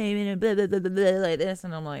 naming and shaming and blah, blah, blah, blah, blah, like this.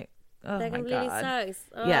 And I'm like, oh That my completely God. sucks.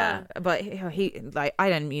 Oh. Yeah, but he like, I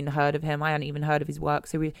hadn't even heard of him. I hadn't even heard of his work.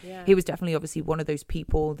 So he was definitely obviously one of those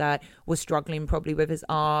people that was struggling probably with his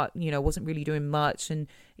art, wasn't really doing much and,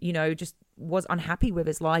 just was unhappy with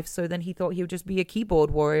his life. So then he thought he would just be a keyboard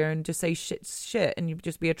warrior and just say shit and you'd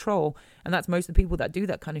just be a troll. And that's most of the people that do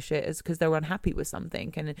that kind of shit is because they're unhappy with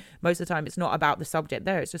something. And most of the time it's not about the subject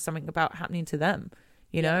there. It's just something about happening to them.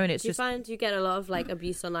 And it's do you find you get a lot of like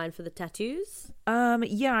abuse online for the tattoos?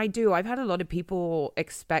 Yeah, I do. I've had a lot of people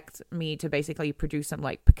expect me to basically produce some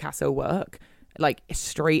like Picasso work like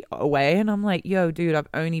straight away, and I'm like, yo dude, I've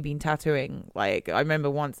only been tattooing, like, I remember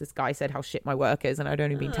once this guy said how shit my work is and I'd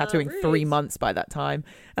only been tattooing rude. 3 months by that time,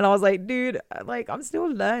 and I was like, dude, like, I'm still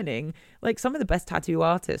learning. Like, some of the best tattoo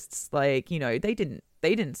artists, like, they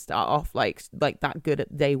didn't start off like that good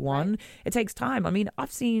at day one. Right. It takes time. I mean,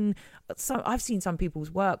 I've seen some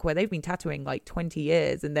people's work where they've been tattooing like 20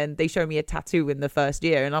 years and then they show me a tattoo in the first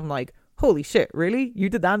year and I'm like, holy shit, really? You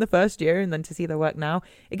did that in the first year? And then to see their work now,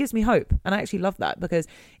 it gives me hope. And I actually love that because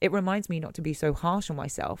it reminds me not to be so harsh on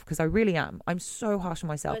myself, because I really am. I'm so harsh on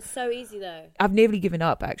myself. Oh, it's so easy though. I've nearly given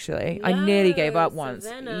up, actually. No, I nearly gave up once.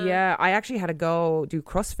 Cervena. Yeah, I actually had a girl do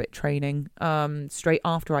CrossFit training straight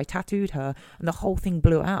after I tattooed her, and the whole thing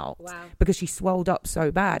blew out. Wow. Because she swelled up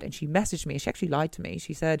so bad, and she messaged me. She actually lied to me.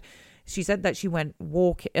 She said that she went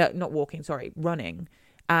running.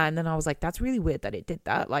 And then I was like, that's really weird that it did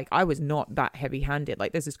that. Like, I was not that heavy handed.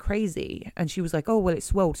 Like, this is crazy. And she was like, oh, well, it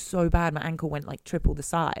swelled so bad. My ankle went like triple the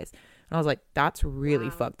size. And I was like, that's really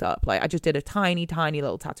fucked up. Like, I just did a tiny, tiny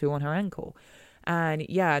little tattoo on her ankle. And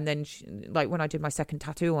yeah, and then she, like when I did my second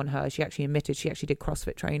tattoo on her, she actually admitted she actually did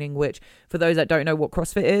CrossFit training, which for those that don't know what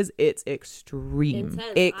CrossFit is, it's extreme.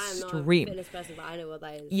 Intense. Extreme. I'm not a fitness person, but I know what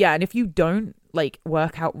that is. Yeah, and if you don't like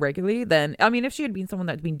work out regularly, then I mean, if she had been someone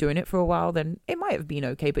that's been doing it for a while, then it might have been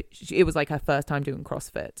okay. But it was like her first time doing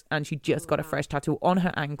CrossFit, and she just got a fresh tattoo on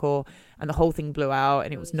her ankle, and the whole thing blew out,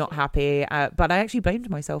 and it was not happy. But I actually blamed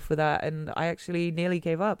myself for that, and I actually nearly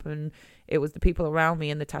gave up. And it was the people around me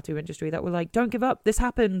in the tattoo industry that were like, don't give up, this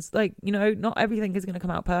happens. Like, not everything is going to come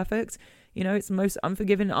out perfect. It's the most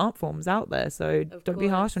unforgiving art forms out there. So don't be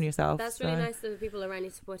harsh on yourself. That's really nice that the people around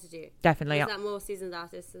you supported you. Definitely. Is that more seasoned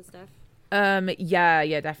artists and stuff?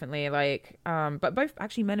 Yeah, definitely. Like, but both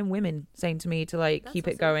actually men and women saying to me to like keep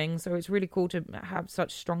it going. So it's really cool to have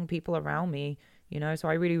such strong people around me. So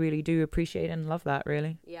I really, really do appreciate and love that,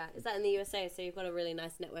 really. Yeah. Is that in the USA? So you've got a really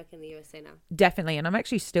nice network in the USA now. Definitely. And I'm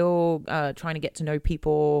actually still trying to get to know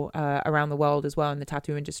people around the world as well in the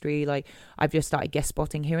tattoo industry. Like, I've just started guest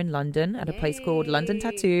spotting here in London at a place called London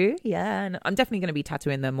Tattoo. Yeah. And I'm definitely going to be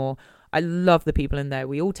tattooing them more. I love the people in there.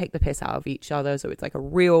 We all take the piss out of each other. So it's like a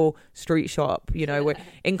real street shop. We're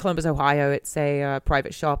in Columbus, Ohio. It's a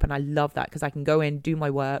private shop. And I love that because I can go in, do my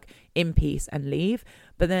work in peace and leave.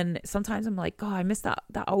 But then sometimes I'm like, God, I miss that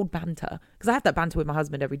old banter. Because I have that banter with my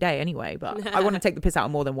husband every day anyway. But I want to take the piss out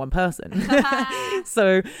of more than one person.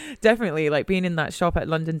 So definitely, like, being in that shop at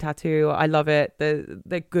London Tattoo, I love it.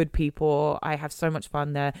 They're good people. I have so much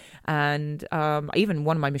fun there. And even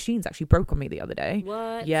one of my machines actually broke on me the other day.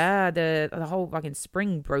 What? Yeah, the whole fucking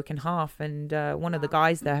spring broke in half. And one of the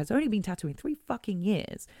guys there has only been tattooing 3 fucking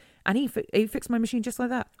years. And he fixed my machine just like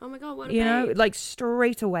that. Oh my God, what a babe. Like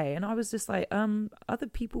straight away. And I was just like, other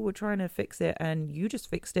people were trying to fix it and you just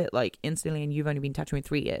fixed it like instantly, and you've only been tattooing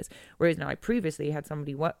 3 years. Whereas now I previously had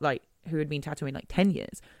somebody who had been tattooing like 10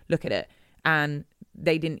 years look at it, and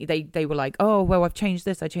they were like, oh, well, I've changed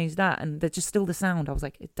this, I changed that, and there's just still the sound. I was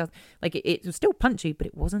like, it was still punchy, but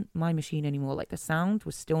it wasn't my machine anymore. Like, the sound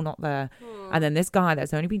was still not there. And then this guy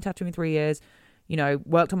that's only been tattooing 3 years,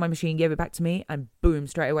 worked on my machine, gave it back to me, and boom,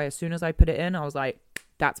 straight away, as soon as I put it in, I was like,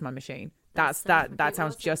 that's my machine. That sounds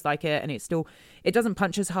awesome. just like it. And it doesn't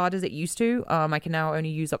punch as hard as it used to. I can now only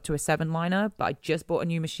use up to a 7-liner, but I just bought a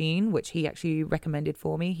new machine, which he actually recommended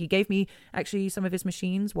for me. He gave me actually some of his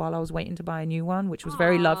machines while I was waiting to buy a new one, which was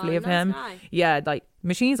very lovely of him. Guy. Yeah, like,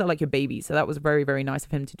 machines are like your baby. So that was very, very nice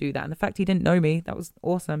of him to do that. And the fact he didn't know me, that was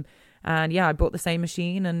awesome. And yeah, I bought the same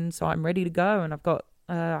machine, and so I'm ready to go. And I've got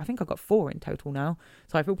I think I've got 4 in total now.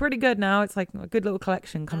 So I feel pretty good now. It's like a good little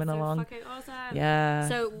collection coming along. Fucking awesome. Yeah.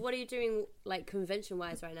 So what are you doing, like,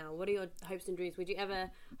 convention-wise right now? What are your hopes and dreams? Would you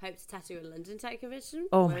ever hope to tattoo a London Tattoo Convention?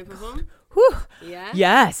 Oh my God. Whew. Yeah?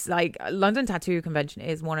 Yes. Like, London Tattoo Convention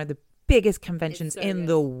is one of the biggest conventions so in good.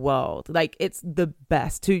 the world. Like, it's the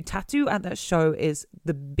best. To tattoo at that show is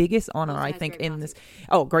the biggest honor, Also I has think, great in this.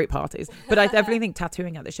 Oh, great parties. But I definitely think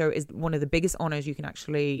tattooing at the show is one of the biggest honors you can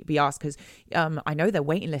actually be asked, because I know their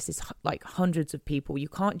waiting list is like hundreds of people. You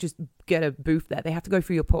can't just get a booth there. They have to go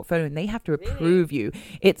through your portfolio and they have to approve you.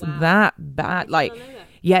 It's that bad. Like,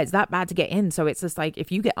 yeah, it's that bad to get in. So it's just like,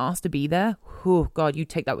 if you get asked to be there, oh God, you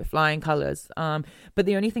take that with flying colors. But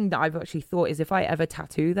the only thing that I've actually thought is, if I ever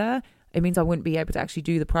tattoo there, it means I wouldn't be able to actually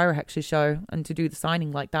do the Pyrohexia show and to do the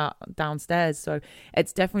signing like that downstairs. So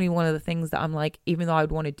it's definitely one of the things that I'm like, even though I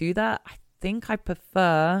would want to do that, I think I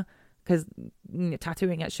prefer, because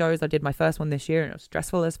tattooing at shows, I did my first one this year and it was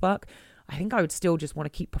stressful as fuck. I think I would still just want to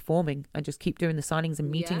keep performing and just keep doing the signings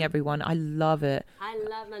and meeting everyone. I love it. I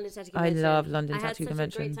love London Tattoo Convention. I love London Tattoo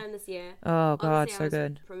Convention. I had such a great time this year. Oh God, Obviously, so I was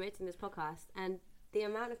good. promoting this podcast, and the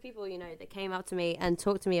amount of people, that came up to me and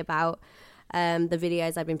talked to me about the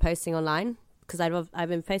videos I've been posting online, because I've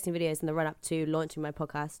been posting videos in the run up to launching my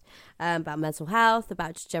podcast about mental health,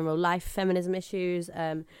 about just general life, feminism issues,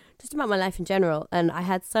 just about my life in general. And I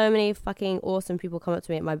had so many fucking awesome people come up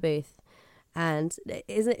to me at my booth. And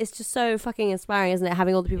it's just so fucking inspiring, isn't it?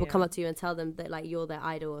 Having all the people come up to you and tell them that, like, you're their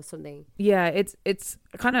idol or something. Yeah, it's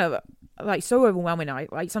kind of like so overwhelming. I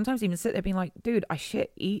like sometimes even sit there being like, dude, I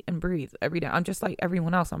shit, eat and breathe every day. I'm just like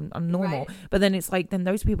everyone else. I'm normal. Right. But then it's like, then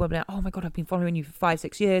those people are like, oh my God, I've been following you for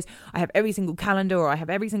 5-6 years. I have every single calendar, or I have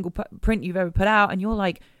every single print you've ever put out. And you're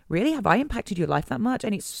like, really? Have I impacted your life that much?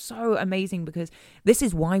 And it's so amazing, because this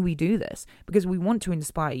is why we do this, because we want to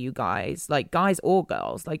inspire you guys, like guys or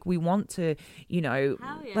girls. Like, we want to, we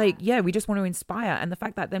just want to inspire. And the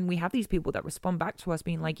fact that then we have these people that respond back to us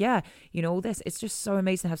being like, yeah, all this, it's just so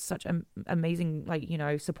amazing to have such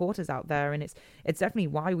amazing, supporters out there. And it's definitely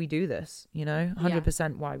why we do this,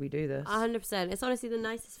 100% why we do this. 100%. It's honestly the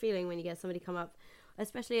nicest feeling when you get somebody come up,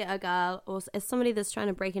 especially a girl or as somebody that's trying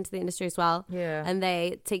to break into the industry as well. Yeah. And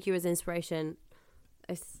they take you as inspiration.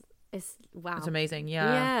 It's wow. It's amazing.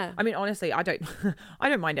 Yeah. I mean, honestly, I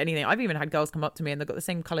don't mind anything. I've even had girls come up to me and they've got the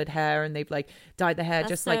same colored hair and they've like dyed their hair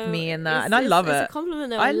just like me and that. And I love it. It's a compliment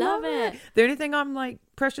though. I love it. The only thing I'm like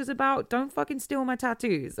precious about, don't fucking steal my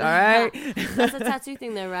tattoos. All right. That's a tattoo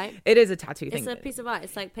thing though, right? It is a tattoo thing. It's a piece of art.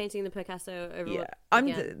 It's like painting the Picasso over. Yeah.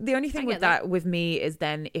 The only thing with that with me is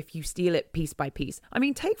then if you steal it piece by piece. I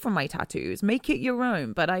mean, take from my tattoos, make it your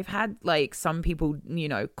own. But I've had like some people,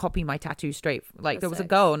 copy my tattoo straight. Like there was a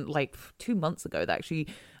girl like 2 months ago that actually,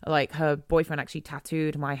 like, her boyfriend actually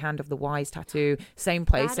tattooed my Hand of the Wise tattoo. Same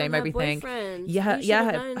place, same everything. Boyfriend. Yeah, you should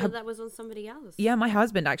have known that was on somebody else. Yeah, my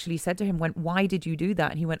husband actually said to him, why did you do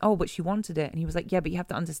that? And he went, oh, but she wanted it. And he was like, yeah, but you have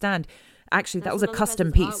to understand. Actually, that was a custom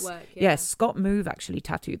piece. Artwork, yeah, Scott Move actually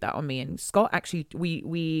tattooed that on me, and Scott actually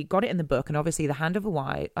we got it in the book, and obviously the Hand of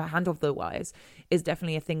the Wise is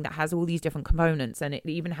definitely a thing that has all these different components, and it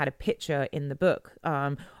even had a picture in the book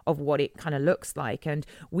of what it kind of looks like, and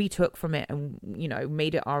we took from it and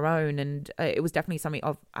made it our own, and it was definitely something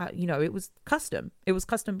of it was custom. It was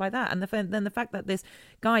custom by that, and then the fact that this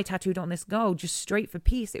guy tattooed on this girl just straight for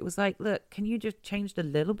peace, it was like, look, can you just change a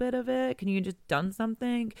little bit of it? Can you just done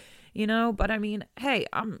something? But I mean, hey,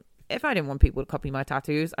 if I didn't want people to copy my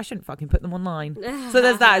tattoos, I shouldn't fucking put them online. So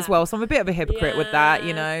there's that as well. So I'm a bit of a hypocrite with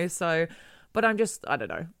that, So, but I'm just, I don't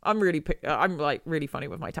know. I'm like really funny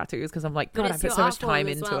with my tattoos because I'm like, God, I put so much time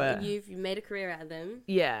into it. You've made a career out of them.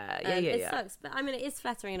 Yeah. It sucks, but I mean, it is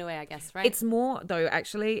flattering in a way, I guess, right? It's more though,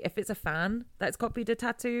 actually, if it's a fan that's copied a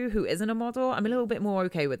tattoo who isn't a model, I'm a little bit more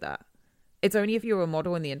okay with that. It's only if you're a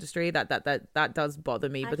model in the industry that does bother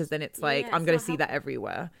me, because then it's like, I'm going to see that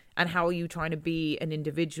everywhere. And how are you trying to be an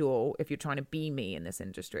individual if you're trying to be me in this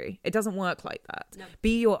industry? It doesn't work like that. No.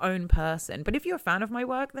 Be your own person. But if you're a fan of my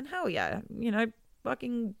work, then hell yeah,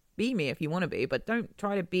 fucking be me if you want to be. But don't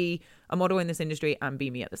try to be a model in this industry and be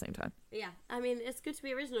me at the same time. Yeah, I mean, it's good to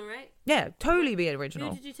be original, right? Yeah, totally be original.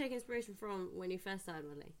 Who did you take inspiration from when you first started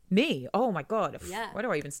modeling? Me? Oh my God. Yeah. Where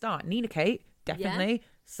do I even start? Nina Kate. Definitely. Yeah.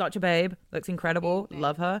 Such a babe. Looks incredible.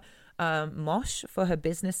 Love her. Mosh for her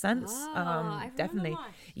business sense. Definitely. Mosh.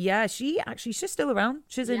 Yeah, she's still around.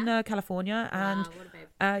 She's in California, and what a babe.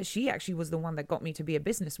 she actually was the one that got me to be a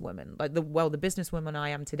businesswoman. Like the businesswoman I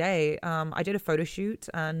am today. I did a photo shoot,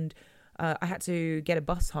 and I had to get a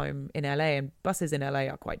bus home in LA, and buses in LA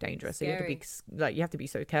are quite dangerous. Scary. So you have to be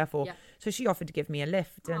so careful. Yeah. So she offered to give me a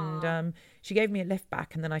lift, and she gave me a lift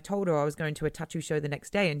back. And then I told her I was going to a tattoo show the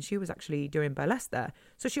next day, and she was actually doing burlesque there.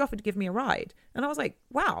 So she offered to give me a ride, and I was like,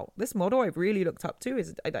 wow, this model I've really looked up to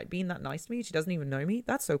is like being that nice to me. She doesn't even know me.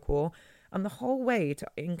 That's so cool. And the whole way to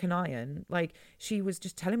in Kanayan, like, she was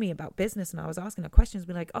just telling me about business, and I was asking her questions,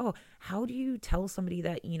 be like, oh, how do you tell somebody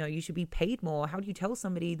that, you know, you should be paid more? How do you tell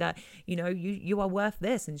somebody that, you know, you are worth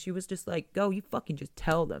this? And she was just like, girl, you fucking just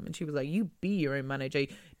tell them. And she was like, you be your own manager.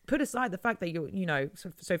 Put aside the fact that you're, you know,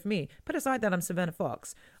 so for me, put aside that I'm Cervena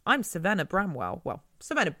Fox. I'm Cervena Bramwell. Well,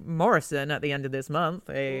 Cervena Morrison at the end of this month.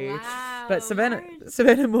 Wow, but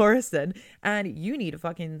Cervena Morrison. And you need to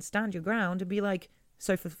fucking stand your ground and be like,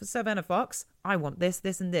 so for Cervena Fox, I want this,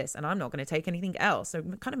 this, and this, and I'm not going to take anything else. So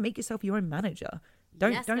kind of make yourself your own manager.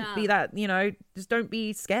 Don't be that, you know, just don't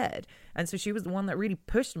be scared. And so she was the one that really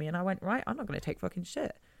pushed me, and I went, right, I'm not going to take fucking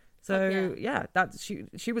shit. So yeah, that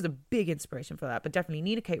she was a big inspiration for that. But definitely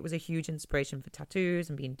Nina Kate was a huge inspiration for tattoos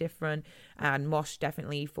and being different, and Mosh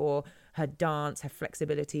definitely for her dance, her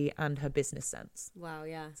flexibility, and her business sense. Wow,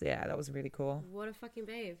 yeah. So yeah, that was really cool. What a fucking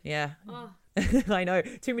babe. Yeah. Oh. I know,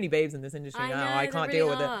 too many babes in this industry now. I can't really deal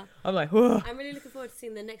with it. are. I'm like, whoa. I'm really looking forward to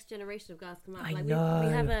seeing the next generation of girls come up. I Like know.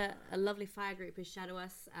 we have a lovely fire group who shadow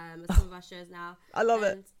us at some of our shows now. I love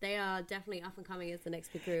it. They are definitely up and coming as the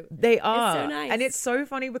next big group. They are. It's so nice. And it's so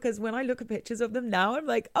funny because when I look at pictures of them now, I'm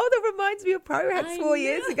like, oh, that reminds me of Pyro Hacks I 4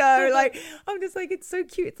 years know. ago. Like, I'm just like, it's so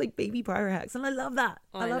cute. It's like baby Pyro Hacks. And I love that.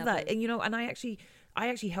 Oh, I love that. them. And, you know, and I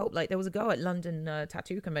actually helped. Like, there was a girl at London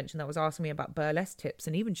Tattoo Convention that was asking me about burlesque tips,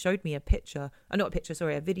 and even showed me a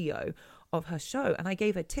video of her show, and I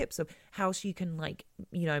gave her tips of how she can, like,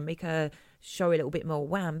 you know, make her show a little bit more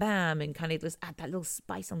wham bam and kind of just add that little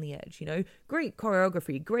spice on the edge, you know. Great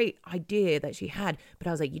choreography, great idea that she had, but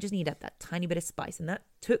I was like, you just need that tiny bit of spice. And that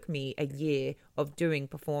took me a year of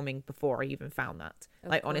performing before I even found that.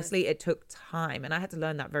 Like, honestly, it took time, and I had to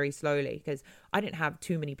learn that very slowly because I didn't have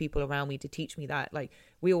too many people around me to teach me that. Like,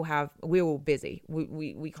 we're all busy.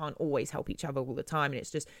 We can't always help each other all the time, and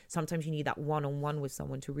it's just sometimes you need that one-on-one with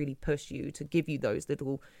someone to really push you, to give you those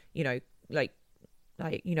little, you know, like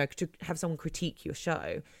you know, to have someone critique your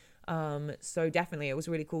show. So definitely it was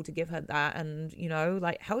really cool to give her that. And, you know,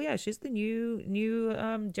 like, hell yeah, she's the new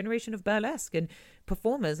generation of burlesque and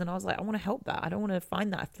performers, and I was like, I want to help that. I don't want to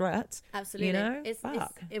find that a threat. Absolutely. You know, it's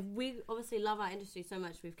if we obviously love our industry so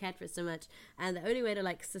much, we've cared for it so much, and the only way to,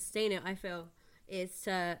 like, sustain it, I feel, is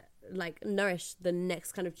to, like, nourish the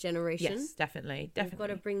next kind of generation. Yes, definitely. We've got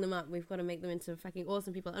to bring them up. We've got to make them into fucking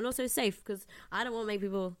awesome people, and also safe, because I don't want to make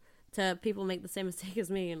people make the same mistake as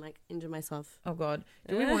me and, like, injure myself. Oh god,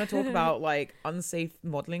 do we want to talk about, like, unsafe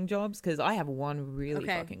modeling jobs? Because I have one really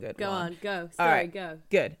fucking good go one. on go All right, go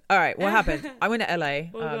good. All right, what happened? I went to LA.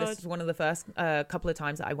 God. This is one of the first couple of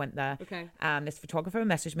times that I went there. Okay. And this photographer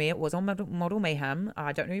messaged me. It was on Model Mayhem.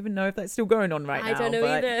 I don't even know if that's still going on right now. I don't know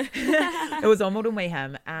either. It was on Model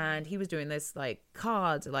Mayhem, and he was doing this, like,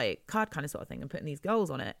 card kind of sort of thing and putting these girls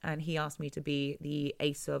on it, and he asked me to be the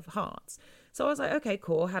Ace of Hearts. So I was like, okay,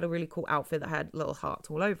 cool. Had a really cool outfit that had little hearts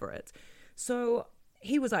all over it. So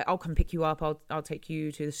he was like, I'll come pick you up. I'll take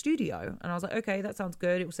you to the studio. And I was like, okay, that sounds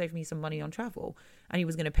good. It will save me some money on travel. And he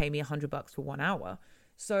was going to pay me $100 for 1 hour.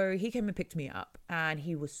 So he came and picked me up, and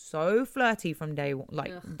he was so flirty from day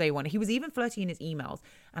one. He was even flirty in his emails.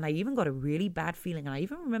 And I even got a really bad feeling. And I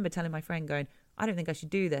even remember telling my friend, going, I don't think I should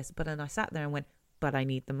do this. But then I sat there and went, but I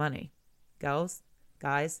need the money. Girls,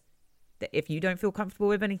 guys, if you don't feel comfortable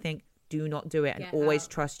with anything, do not do it, and always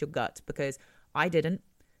trust your gut, because I didn't.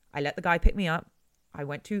 I let the guy pick me up. I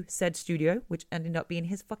went to said studio, which ended up being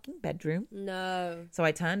his fucking bedroom. No. So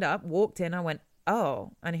I turned up, walked in, I went,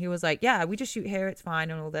 oh. And he was like, yeah, we just shoot here, it's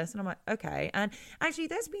fine, and all this. And I'm like, okay. And actually,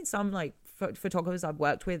 there's been some, like, photographers I've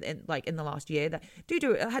worked with in the last year that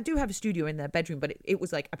do have a studio in their bedroom, but it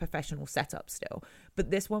was like a professional setup still.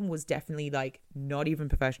 But this one was definitely, like, not even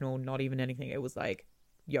professional, not even anything. It was like,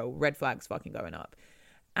 yo, red flags fucking going up.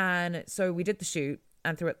 And so we did the shoot,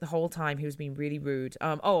 and throughout the whole time he was being really rude.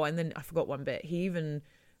 And then I forgot one bit. He even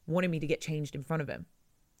wanted me to get changed in front of him.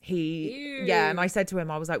 And I said to him,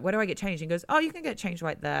 I was like, where do I get changed? And he goes, oh, you can get changed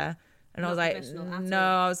right there. And I was like, no.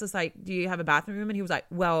 I was just like, do you have a bathroom? And he was like,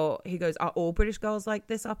 well, he goes, are all British girls like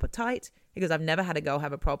this uptight? He goes, I've never had a girl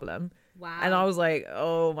have a problem. Wow. And I was like,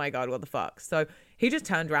 oh my God, what the fuck? So he just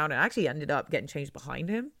turned around and actually ended up getting changed behind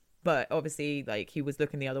him. But obviously, like, he was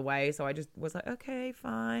looking the other way. So I just was like, okay,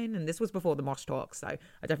 fine. And this was before the mosh talk. So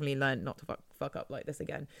I definitely learned not to fuck up like this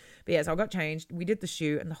again. But yeah, so I got changed. We did the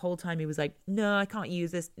shoot. And the whole time he was like, no, I can't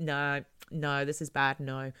use this. No, this is bad.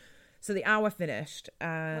 No. So the hour finished.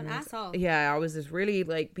 And what an asshole. Yeah, I was just really,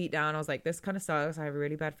 like, beat down. I was like, this kind of sucks. I have a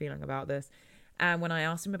really bad feeling about this. And when I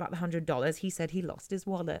asked him about the $100, he said he lost his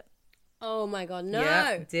wallet. Oh my God, no.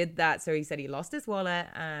 Yeah, did that. So he said he lost his wallet,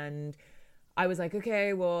 and I was like,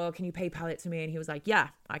 okay, well, can you PayPal it to me? And he was like, yeah,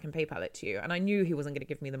 I can PayPal it to you. And I knew he wasn't going to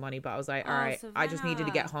give me the money, but I was like, all right, I just needed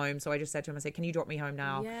to get home. So I just said to him, I said, can you drop me home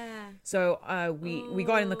now? Yeah. So we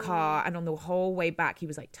got in the car, and on the whole way back, he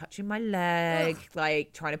was like touching my leg,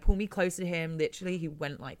 like trying to pull me closer to him. Literally, he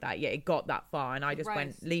went like that. Yeah, it got that far. And I just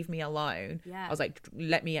went, leave me alone. Yeah. I was like,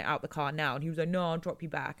 let me out the car now. And he was like, no, I'll drop you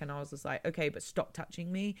back. And I was just like, okay, but stop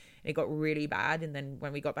touching me. And it got really bad. And then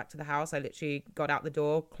when we got back to the house, I literally got out the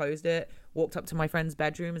door, closed it, walked up to my friend's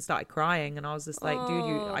bedroom and started crying. And I was just like,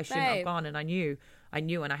 dude, I shouldn't have gone. And I knew,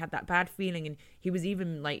 and I had that bad feeling. And he was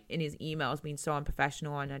even like in his emails being so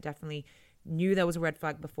unprofessional. And I definitely knew there was a red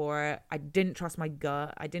flag before it. I didn't trust my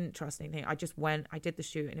gut. I didn't trust anything. I just went, I did the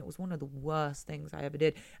shoot, and it was one of the worst things I ever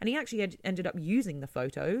did. And he actually ended up using the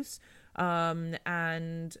photos. When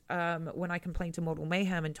I complained to Model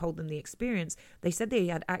Mayhem and told them the experience, they said they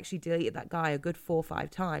had actually deleted that guy a good 4 or 5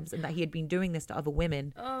 times, and that he had been doing this to other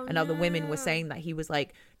women. Other women were saying that he was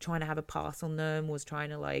like trying to have a pass on them, was trying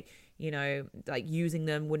to like, you know, like using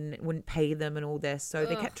them, wouldn't pay them and all this. So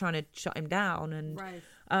they kept trying to shut him down. And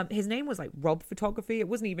his name was like Rob Photography. It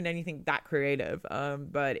wasn't even anything that creative,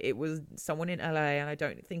 but it was someone in LA, and I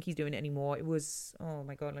don't think he's doing it anymore. It was, oh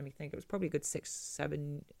my God, let me think. It was probably a good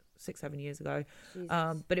 6-7 years ago.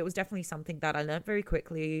 But it was definitely something that I learned very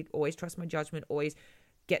quickly. Always trust my judgment, always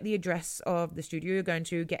get the address of the studio you're going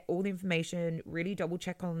to, get all the information, really double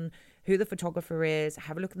check on who the photographer is,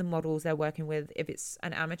 have a look at the models they're working with. If it's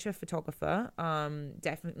an amateur photographer,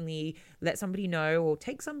 definitely let somebody know, or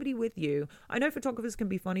take somebody with you. I know photographers can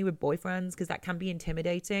be funny with boyfriends because that can be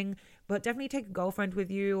intimidating, but definitely take a girlfriend with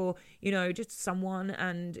you, or, you know, just someone,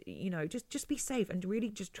 and, you know, just be safe and really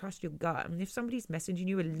just trust your gut. And if somebody's messaging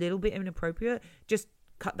you a little bit inappropriate, just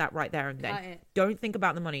cut that right there and then. Don't think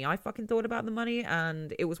about the money. I fucking thought about the money,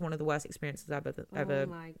 and it was one of the worst experiences I've ever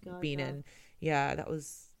been in. Yeah, that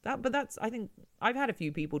was that. But that's, I think I've had a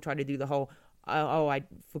few people try to do the whole I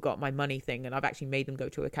forgot my money thing, and I've actually made them go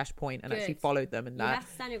to a cash point and actually followed them, and that you have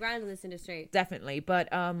to stand your ground in this industry. Definitely. But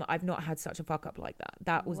I've not had such a fuck up like that.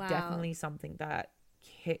 That was definitely something that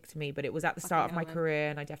kicked me, but it was at the start of my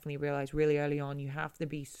career, and I definitely realized really early on, you have to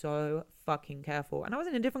be so fucking careful. And I was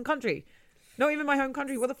in a different country. Not even my home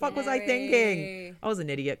country. What the fuck was I thinking? I was an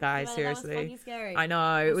idiot, guys. Seriously. That was fucking scary. I know.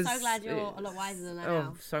 I'm so glad you're a lot wiser than that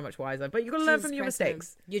now. So much wiser. But you got to learn from your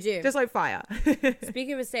mistakes. You do. Just like fire.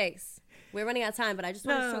 Speaking of mistakes, we're running out of time, but I just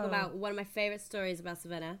want to talk about one of my favorite stories about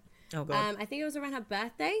Cervena. Oh, God. I think it was around her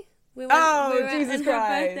birthday. Jesus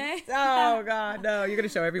Christ. Oh, God. No, you're going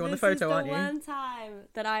to show everyone the photo, aren't you? This is the one time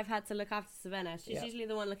that I've had to look after Cervena. She's usually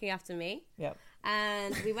the one looking after me. Yep.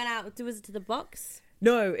 And we went out. Was it to the box?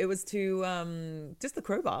 No, it was to just the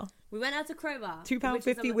Crowbar. We went out to Crowbar.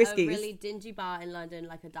 £2.50 whiskeys. A really dingy bar in London,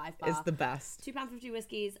 like a dive bar. It's the best. £2.50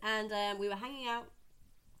 whiskeys. And we were hanging out.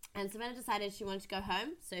 And Cervena decided she wanted to go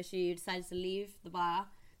home. So she decided to leave the bar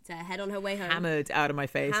to head on her way home. Hammered out of my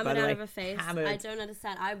face, by the way. Hammered out of her face. Hammered. I don't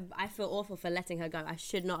understand. I feel awful for letting her go. I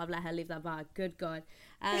should not have let her leave that bar. Good God.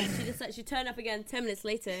 And she turned up again 10 minutes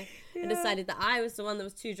later and decided that I was the one that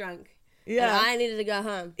was too drunk. Yeah, and I needed to go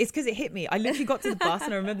home. It's because it hit me. I literally got to the bus,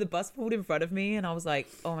 and I remember the bus pulled in front of me, and I was like,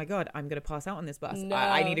 oh my God, I'm going to pass out on this bus. No.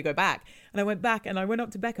 I need to go back. And I went back, and I went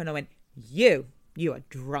up to Becca, and I went, you are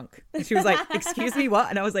drunk. And she was like, excuse me,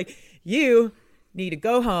 what? And I was like, you need to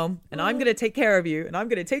go home, and I'm going to take care of you, and I'm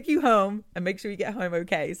going to take you home and make sure you get home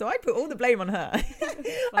okay. So I put all the blame on her.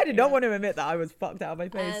 I did not want to admit that I was fucked out of my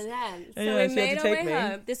face. And then, we made our way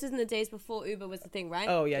home. This was in the days before Uber was the thing, right?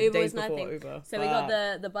 Oh yeah, Uber days was before nothing. Uber. So we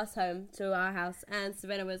got the bus home to our house, and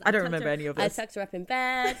Cervena was... I don't remember any of this. I tucked her up in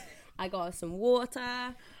bed. I got her some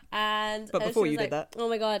water, but before you did that, oh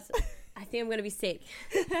my God, I think I'm going to be sick.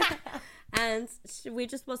 And we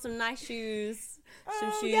just bought some nice shoes.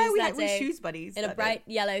 Some shoes that day. Shoes buddies in a bright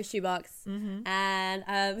yellow shoebox. Mm-hmm.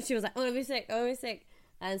 And she was like, I'm going to be sick.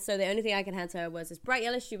 And so the only thing I could hand to her was this bright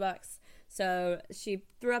yellow shoebox. So she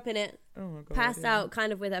threw up in it, passed out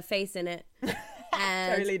kind of with her face in it.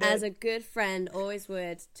 And totally as a good friend always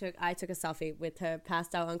would, I took a selfie with her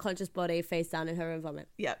passed out unconscious body, face down in her own vomit.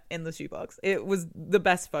 Yeah, in the shoebox. It was the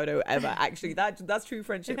best photo ever, actually. That's true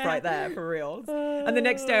friendship right there, for real. And the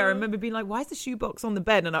next day I remember being like, why is the shoebox on the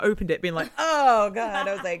bed? And I opened it being like, oh God.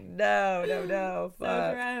 I was like, no.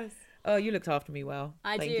 So gross. Oh, you looked after me well.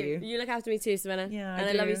 Thank you. You look after me too, Cervena. Yeah, and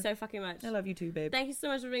I love you so fucking much. I love you too, babe. Thank you so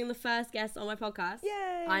much for being the first guest on my podcast.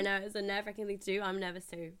 Yay! I know it's a nerve-wracking thing to do. I'm nervous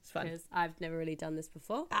too. It's fun. Because I've never really done this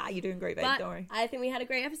before. You're doing great, babe. But don't worry. I think we had a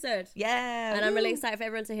great episode. Yeah. And I'm really excited for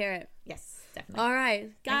everyone to hear it. Yes, definitely. All right,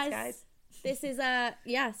 guys. Thanks, guys. This is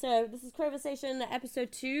so this is Conversation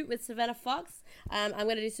episode 2 with Cervena Fox. I'm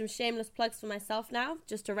going to do some shameless plugs for myself now,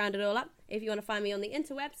 just to round it all up. If you want to find me on the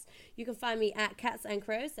interwebs, you can find me at Cats and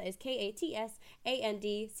Crows. That is KATSANDCROWS.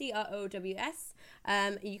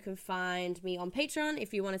 You can find me on Patreon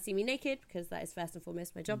if you want to see me naked, because that is first and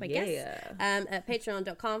foremost my job, I guess. At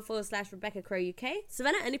patreon.com/Rebecca Crow UK.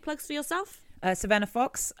 Cervena, any plugs for yourself? Cervena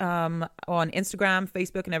Fox on Instagram,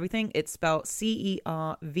 Facebook, and everything. It's spelled CERVENAFOX,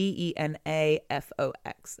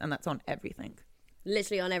 and that's on everything.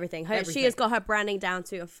 Literally on everything. She has got her branding down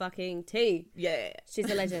to a fucking T. Yeah. She's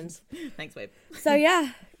a legend. Thanks, babe. So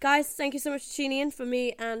yeah, guys, thank you so much for tuning in. For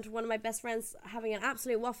me and one of my best friends having an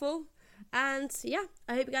absolute waffle. And yeah,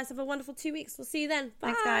 I hope you guys have a wonderful 2 weeks. We'll see you then.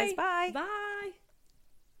 Bye. Thanks, guys. Bye. Bye.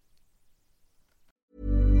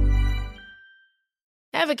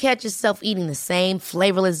 Ever catch yourself eating the same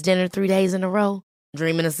flavorless dinner 3 days in a row?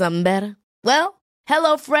 Dreaming of something better? Well,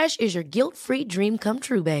 HelloFresh is your guilt-free dream come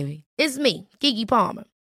true, baby. It's me, Keke Palmer.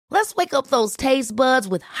 Let's wake up those taste buds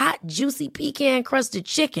with hot, juicy pecan-crusted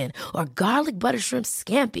chicken or garlic butter shrimp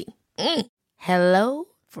scampi. Hello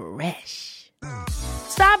Fresh.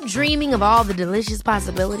 Stop dreaming of all the delicious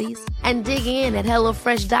possibilities and dig in at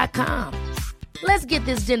HelloFresh.com. Let's get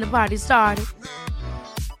this dinner party started.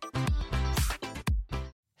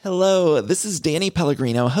 Hello, this is Danny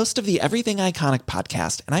Pellegrino, host of the Everything Iconic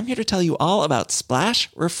podcast, and I'm here to tell you all about Splash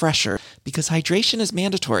Refresher, because hydration is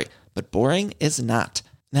mandatory, but boring is not.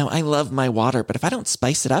 Now, I love my water, but if I don't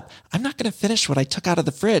spice it up, I'm not going to finish what I took out of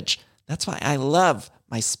the fridge. That's why I love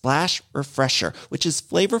my Splash Refresher, which is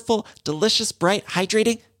flavorful, delicious, bright,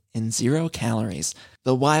 hydrating, and 0 calories.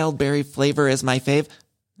 The wild berry flavor is my fave.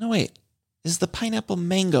 No, wait, is the pineapple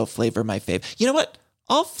mango flavor my fave? You know what?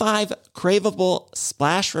 All 5 craveable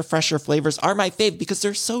Splash Refresher flavors are my fave because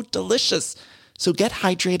they're so delicious. So get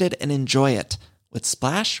hydrated and enjoy it with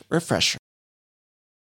Splash Refresher.